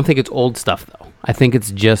 But I don't think it's old stuff, though. I think it's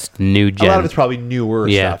just new gen. A lot of it's probably newer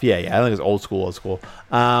stuff. Yeah. I don't think it's old school.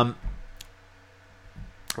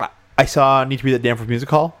 I saw Need to Be That Danforth Music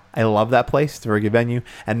Hall. I love that place. It's a very good venue.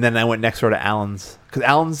 And then I went next door to Allen's. Because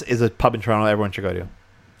Allen's is a pub in Toronto everyone should go to.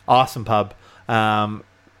 Awesome pub.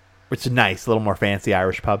 Which is nice, a little more fancy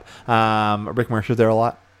Irish pub. Rick Mercer's there a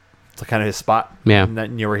lot. It's kind of his spot. Yeah.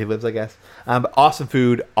 Near where he lives, I guess. But awesome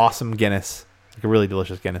food, awesome Guinness. Like a really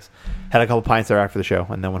delicious Guinness. Had a couple pints there after the show,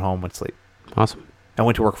 and then went home, went to sleep. Awesome. I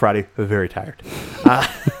went to work Friday, very tired.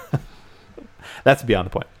 That's beyond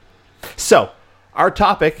the point. So, our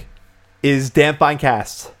topic is damn fine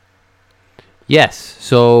casts. Yes.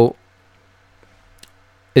 So,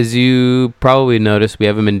 as you probably noticed, we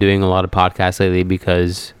haven't been doing a lot of podcasts lately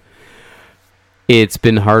because it's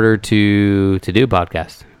been harder to do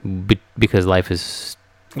podcasts because life is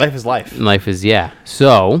life. Life is, yeah.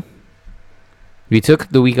 So, we took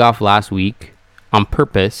the week off last week on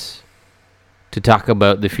purpose to talk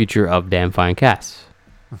about the future of damn fine casts.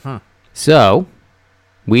 So,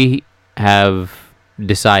 we have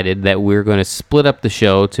decided that we're going to split up the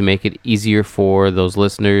show to make it easier for those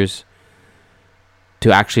listeners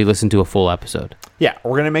to actually listen to a full episode. Yeah,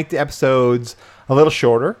 we're going to make the episodes a little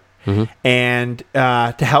shorter. And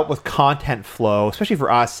to help with content flow, especially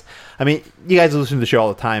for us. I mean, you guys who listen to the show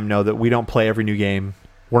all the time know that we don't play every new game.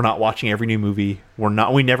 We're not watching every new movie.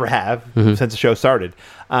 We never have since the show started.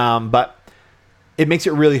 But it makes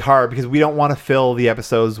it really hard because we don't want to fill the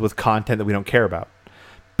episodes with content that we don't care about.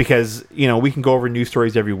 Because, we can go over news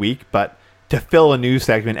stories every week, but to fill a news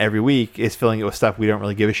segment every week is filling it with stuff we don't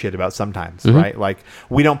really give a shit about sometimes, right? Like,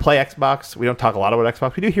 we don't play Xbox. We don't talk a lot about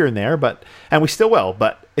Xbox. We do here and there, and we still will.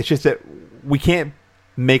 But it's just that we can't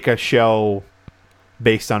make a show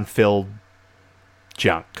based on filled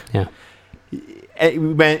junk. Yeah.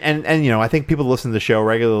 And I think people listen to the show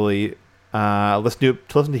regularly listen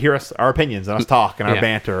to hear our opinions and us talk and our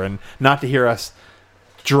banter, and not to hear us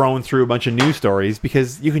drone through a bunch of news stories,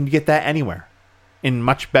 because you can get that anywhere in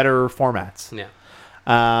much better formats. Yeah.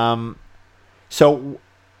 So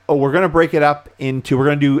we're going to break it up into, we're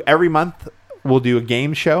going to do every month, we'll do a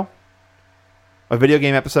game show, a video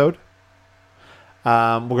game episode.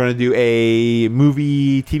 We're going to do a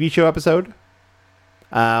movie TV show episode.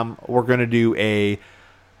 We're going to do a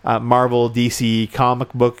Marvel DC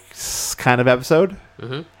comic books kind of episode.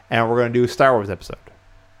 And we're going to do a Star Wars episode.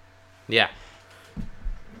 Yeah.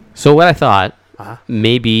 So what I thought,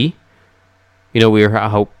 maybe, we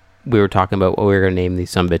were talking about what we were going to name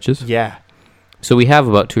these sumbitches. Yeah. So we have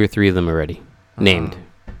about 2 or 3 of them already named.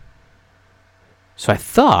 So I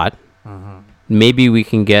thought maybe we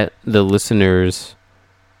can get the listeners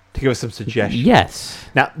to give us some suggestions. Yes.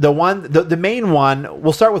 Now, the main one,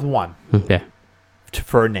 we'll start with one. Okay.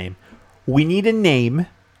 For a name. We need a name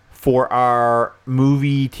for our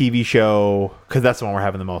movie, TV show, because that's the one we're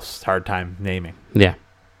having the most hard time naming. Yeah.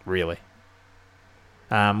 Really.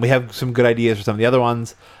 We have some good ideas for some of the other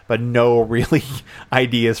ones, but no really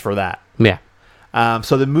ideas for that. Yeah.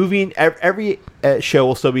 So the movie, every show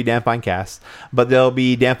will still be Damn Fine Cast, but there'll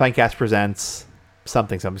be Damn Fine Cast Presents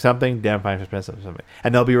something, Damn Fine Cast Presents something.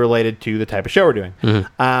 And they'll be related to the type of show we're doing.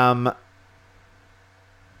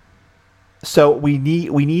 So we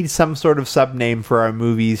need some sort of sub name for our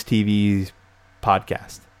movies, TVs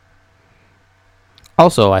podcast.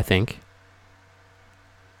 Also, I think,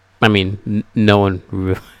 no one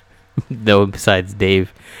besides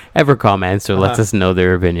Dave ever comments or lets us know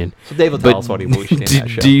their opinion. So Dave will tell us what he wished in that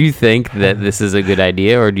show. Do you think that this is a good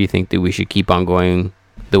idea, or do you think that we should keep on going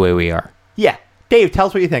the way we are? Yeah. Dave, tell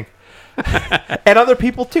us what you think. And other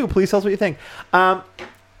people too, please tell us what you think. I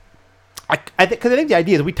think the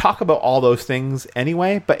idea is we talk about all those things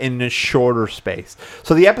anyway, but in a shorter space.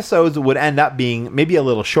 So the episodes would end up being maybe a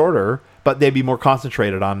little shorter, but they'd be more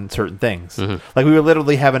concentrated on certain things. Like, we would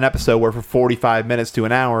literally have an episode where for 45 minutes to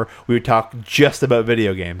an hour, we would talk just about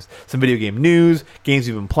video games. Some video game news, games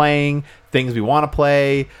we've been playing, things we want to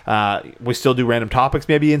play. We still do random topics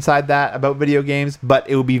maybe inside that about video games, but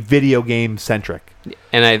it would be video game centric.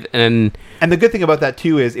 And the good thing about that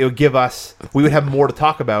too is it would give us, we would have more to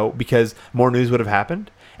talk about because more news would have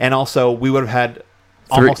happened, and also we would have had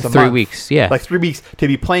almost a 3 month. weeks. Yeah, Like 3 weeks to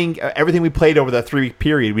be playing everything we played over that 3 week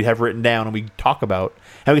period. We'd have written down and we talk about,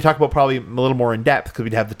 and we talk about probably a little more in depth because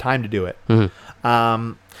we'd have the time to do it.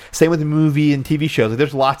 Same with the movie and TV shows. Like,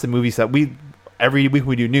 there's lots of movies that every week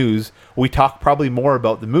we do news. We talk probably more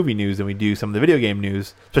about the movie news than we do some of the video game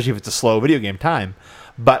news, especially if it's a slow video game time.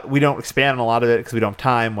 But we don't expand on a lot of it because we don't have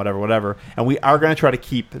time, whatever. And we are going to try to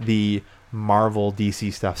keep the Marvel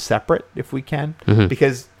DC stuff separate if we can,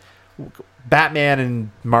 because Batman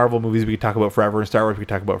and Marvel movies we could talk about forever, and Star Wars we could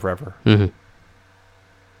talk about forever. I'm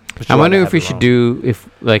wondering if we should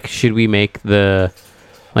should we make the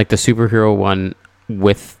superhero one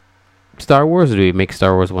with Star Wars, or do we make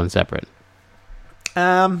Star Wars one separate?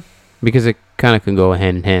 Because it kind of can go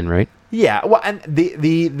hand in hand, right? Yeah. Well, and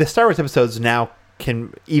the Star Wars episodes now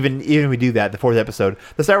can even if we do that, the 4th episode,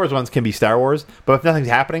 the Star Wars ones can be Star Wars, but if nothing's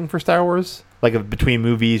happening for Star Wars, like between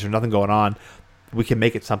movies or nothing going on, we can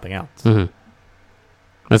make it something else.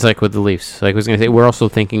 It's like with the Leafs. Like I was gonna say, we're also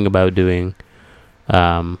thinking about doing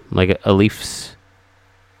like a Leafs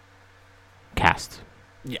cast.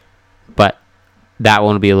 Yeah. But that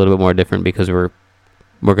one will be a little bit more different because we're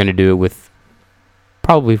going to do it with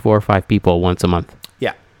probably 4 or 5 people once a month.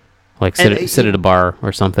 Yeah. Like sit at a bar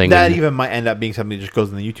or something. That even might end up being something that just goes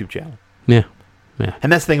on the YouTube channel. Yeah. Yeah.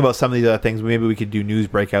 And that's the thing about some of these other things. Maybe we could do news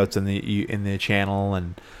breakouts in the channel,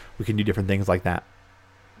 and we can do different things like that.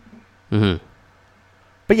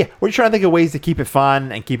 But yeah, we're just trying to think of ways to keep it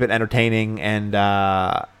fun and keep it entertaining. And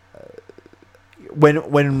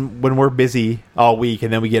when we're busy all week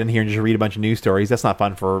and then we get in here and just read a bunch of news stories, that's not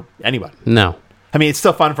fun for anyone. No. I mean, it's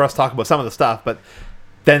still fun for us to talk about some of the stuff, but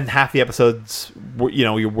then half the episodes,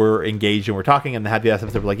 we're engaged and we're talking, and half the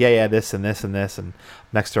episodes we're like, yeah, this and this and this, and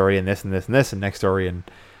next story and this and this and this and next story, and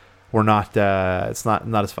we're not. It's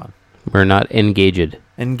not as fun. We're not engaged.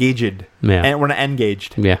 Engaged. Yeah. And we're not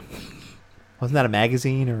engaged. Yeah. Wasn't that a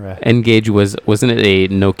magazine or a... Engage wasn't it a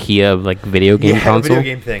Nokia video game console?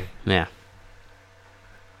 Video game thing. Yeah.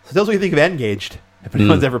 So tell us what you think of Engaged, if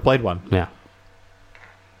anyone's ever played one. Yeah.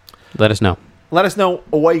 Let us know. Let us know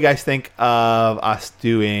what you guys think of us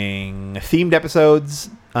doing themed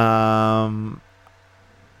episodes. And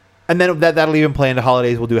then that'll even play into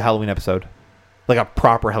holidays. We'll do a Halloween episode. Like a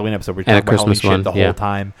proper Halloween episode. We talk about Christmas Halloween shit one, the whole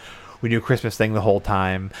time. We do a Christmas thing the whole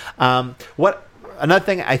time. Another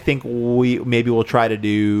thing I think we'll try to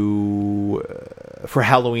do for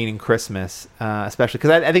Halloween and Christmas, especially,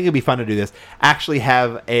 because I think it'd be fun to do this, actually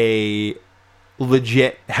have a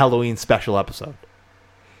legit Halloween special episode.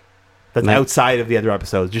 That's outside of the other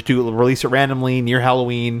episodes. Just release it randomly near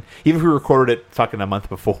Halloween, even if we recorded it fucking a month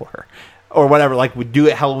before. Or whatever, like we do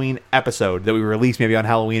a Halloween episode that we release maybe on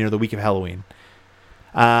Halloween or the week of Halloween.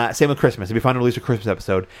 Same with Christmas. It'd be fun to release a Christmas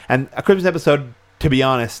episode. And a Christmas episode, to be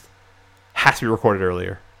honest, has to be recorded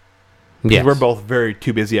earlier. Because we're both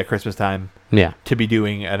too busy at Christmas time to be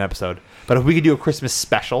doing an episode. But if we could do a Christmas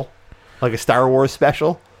special, like a Star Wars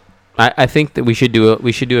special, I think that we should do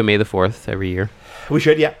a May the 4th every year. We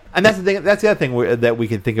should, yeah. And that's the thing. That's the other thing that we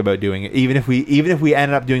could think about doing. Even if we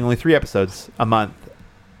ended up doing only 3 episodes a month,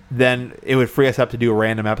 then it would free us up to do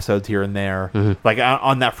random episodes here and there. Like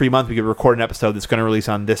on that free month, we could record an episode that's going to release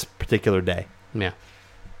on this particular day. Yeah.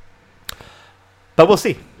 But we'll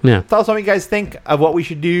see. Yeah. Tell us what you guys think of what we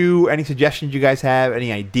should do. Any suggestions you guys have?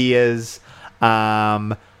 Any ideas?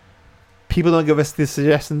 People don't give us the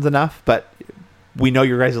suggestions enough, but we know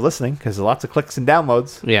you guys are listening because there's lots of clicks and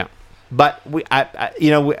downloads. Yeah. But we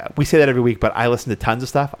say that every week, but I listen to tons of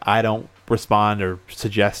stuff. I don't respond or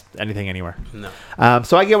suggest anything anywhere. No.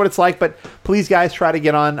 So I get what it's like, but please, guys, try to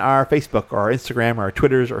get on our Facebook or our Instagram or our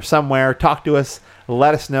Twitters or somewhere. Talk to us.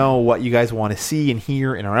 Let us know what you guys want to see and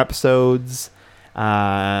hear in our episodes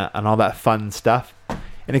and all that fun stuff.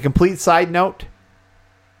 And a complete side note,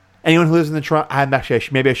 anyone who lives in the Toronto...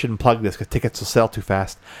 maybe I shouldn't plug this because tickets will sell too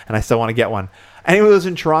fast, and I still want to get one. Anyone who lives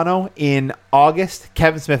in Toronto, in August,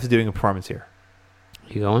 Kevin Smith is doing a performance here.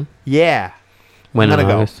 You going? Yeah. When in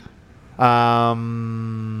August? At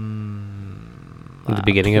the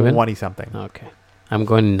beginning of it? 20-something. Okay. I'm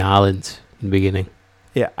going to Nolens in the beginning.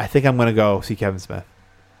 Yeah, I think I'm going to go see Kevin Smith.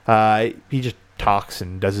 He just talks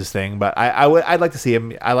and does his thing, but I'd like to see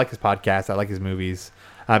him. I like his podcast. I like his movies.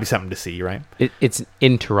 That'd be something to see, right? It's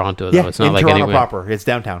in Toronto, though. Yeah, it's not in like Toronto anywhere. proper. It's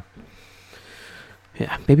downtown.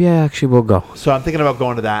 Yeah, maybe I actually will go. So I'm thinking about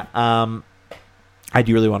going to that. I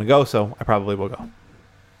do really want to go, so I probably will go.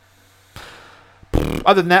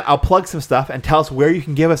 Other than that, I'll plug some stuff and tell us where you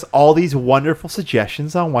can give us all these wonderful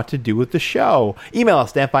suggestions on what to do with the show. Email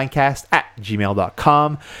us,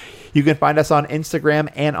 danfinecast@gmail.com. You can find us on Instagram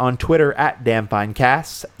and on Twitter at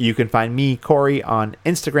DamnFineCast. You can find me, Corey, on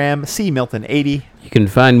Instagram, CMilton80. You can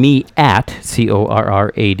find me at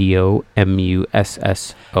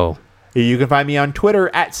CORRADOMUSSO. You can find me on Twitter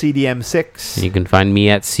at CDM6. You can find me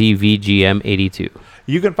at CVGM82.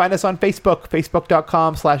 You can find us on Facebook,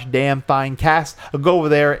 facebook.com/DamnFineCast. Go over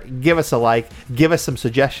there, give us a like, give us some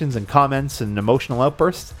suggestions and comments and emotional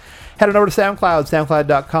outbursts. Head on over to SoundCloud,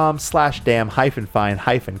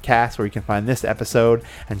 soundcloud.com/Dam-Fine-Cast, where you can find this episode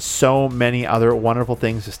and so many other wonderful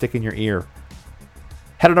things to stick in your ear.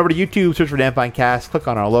 Head on over to YouTube, search for Dam-Fine-Cast, click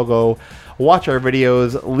on our logo, watch our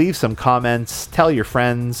videos, leave some comments, tell your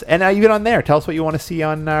friends, and even on there, tell us what you want to see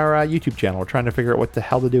on our YouTube channel. We're trying to figure out what the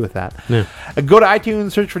hell to do with that. Yeah. Go to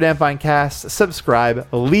iTunes, search for Dam-Fine-Cast, subscribe,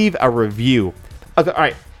 leave a review. Okay, all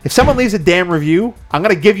right, if someone leaves a damn review, I'm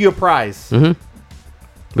going to give you a prize. Mm-hmm.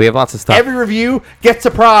 We have lots of stuff. Every review gets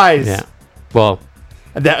a prize. Yeah. Well,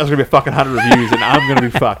 And that was going to be a fucking 100 reviews, and I'm going to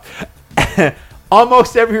be fucked.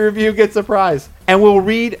 Almost every review gets a prize. And we'll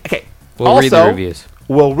read... Okay. we'll read the reviews.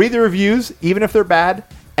 We'll read the reviews, even if they're bad,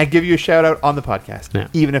 and give you a shout-out on the podcast,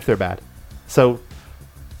 even if they're bad. So,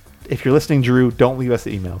 if you're listening, Drew, don't leave us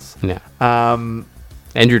emails. Yeah.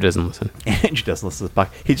 Andrew doesn't listen. Andrew doesn't listen to the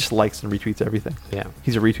podcast. He just likes and retweets everything. Yeah.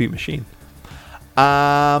 He's a retweet machine.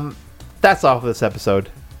 That's all for this episode,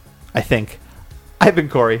 I think. I've been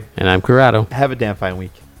Corey. And I'm Corrado. Have a damn fine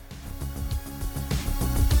week.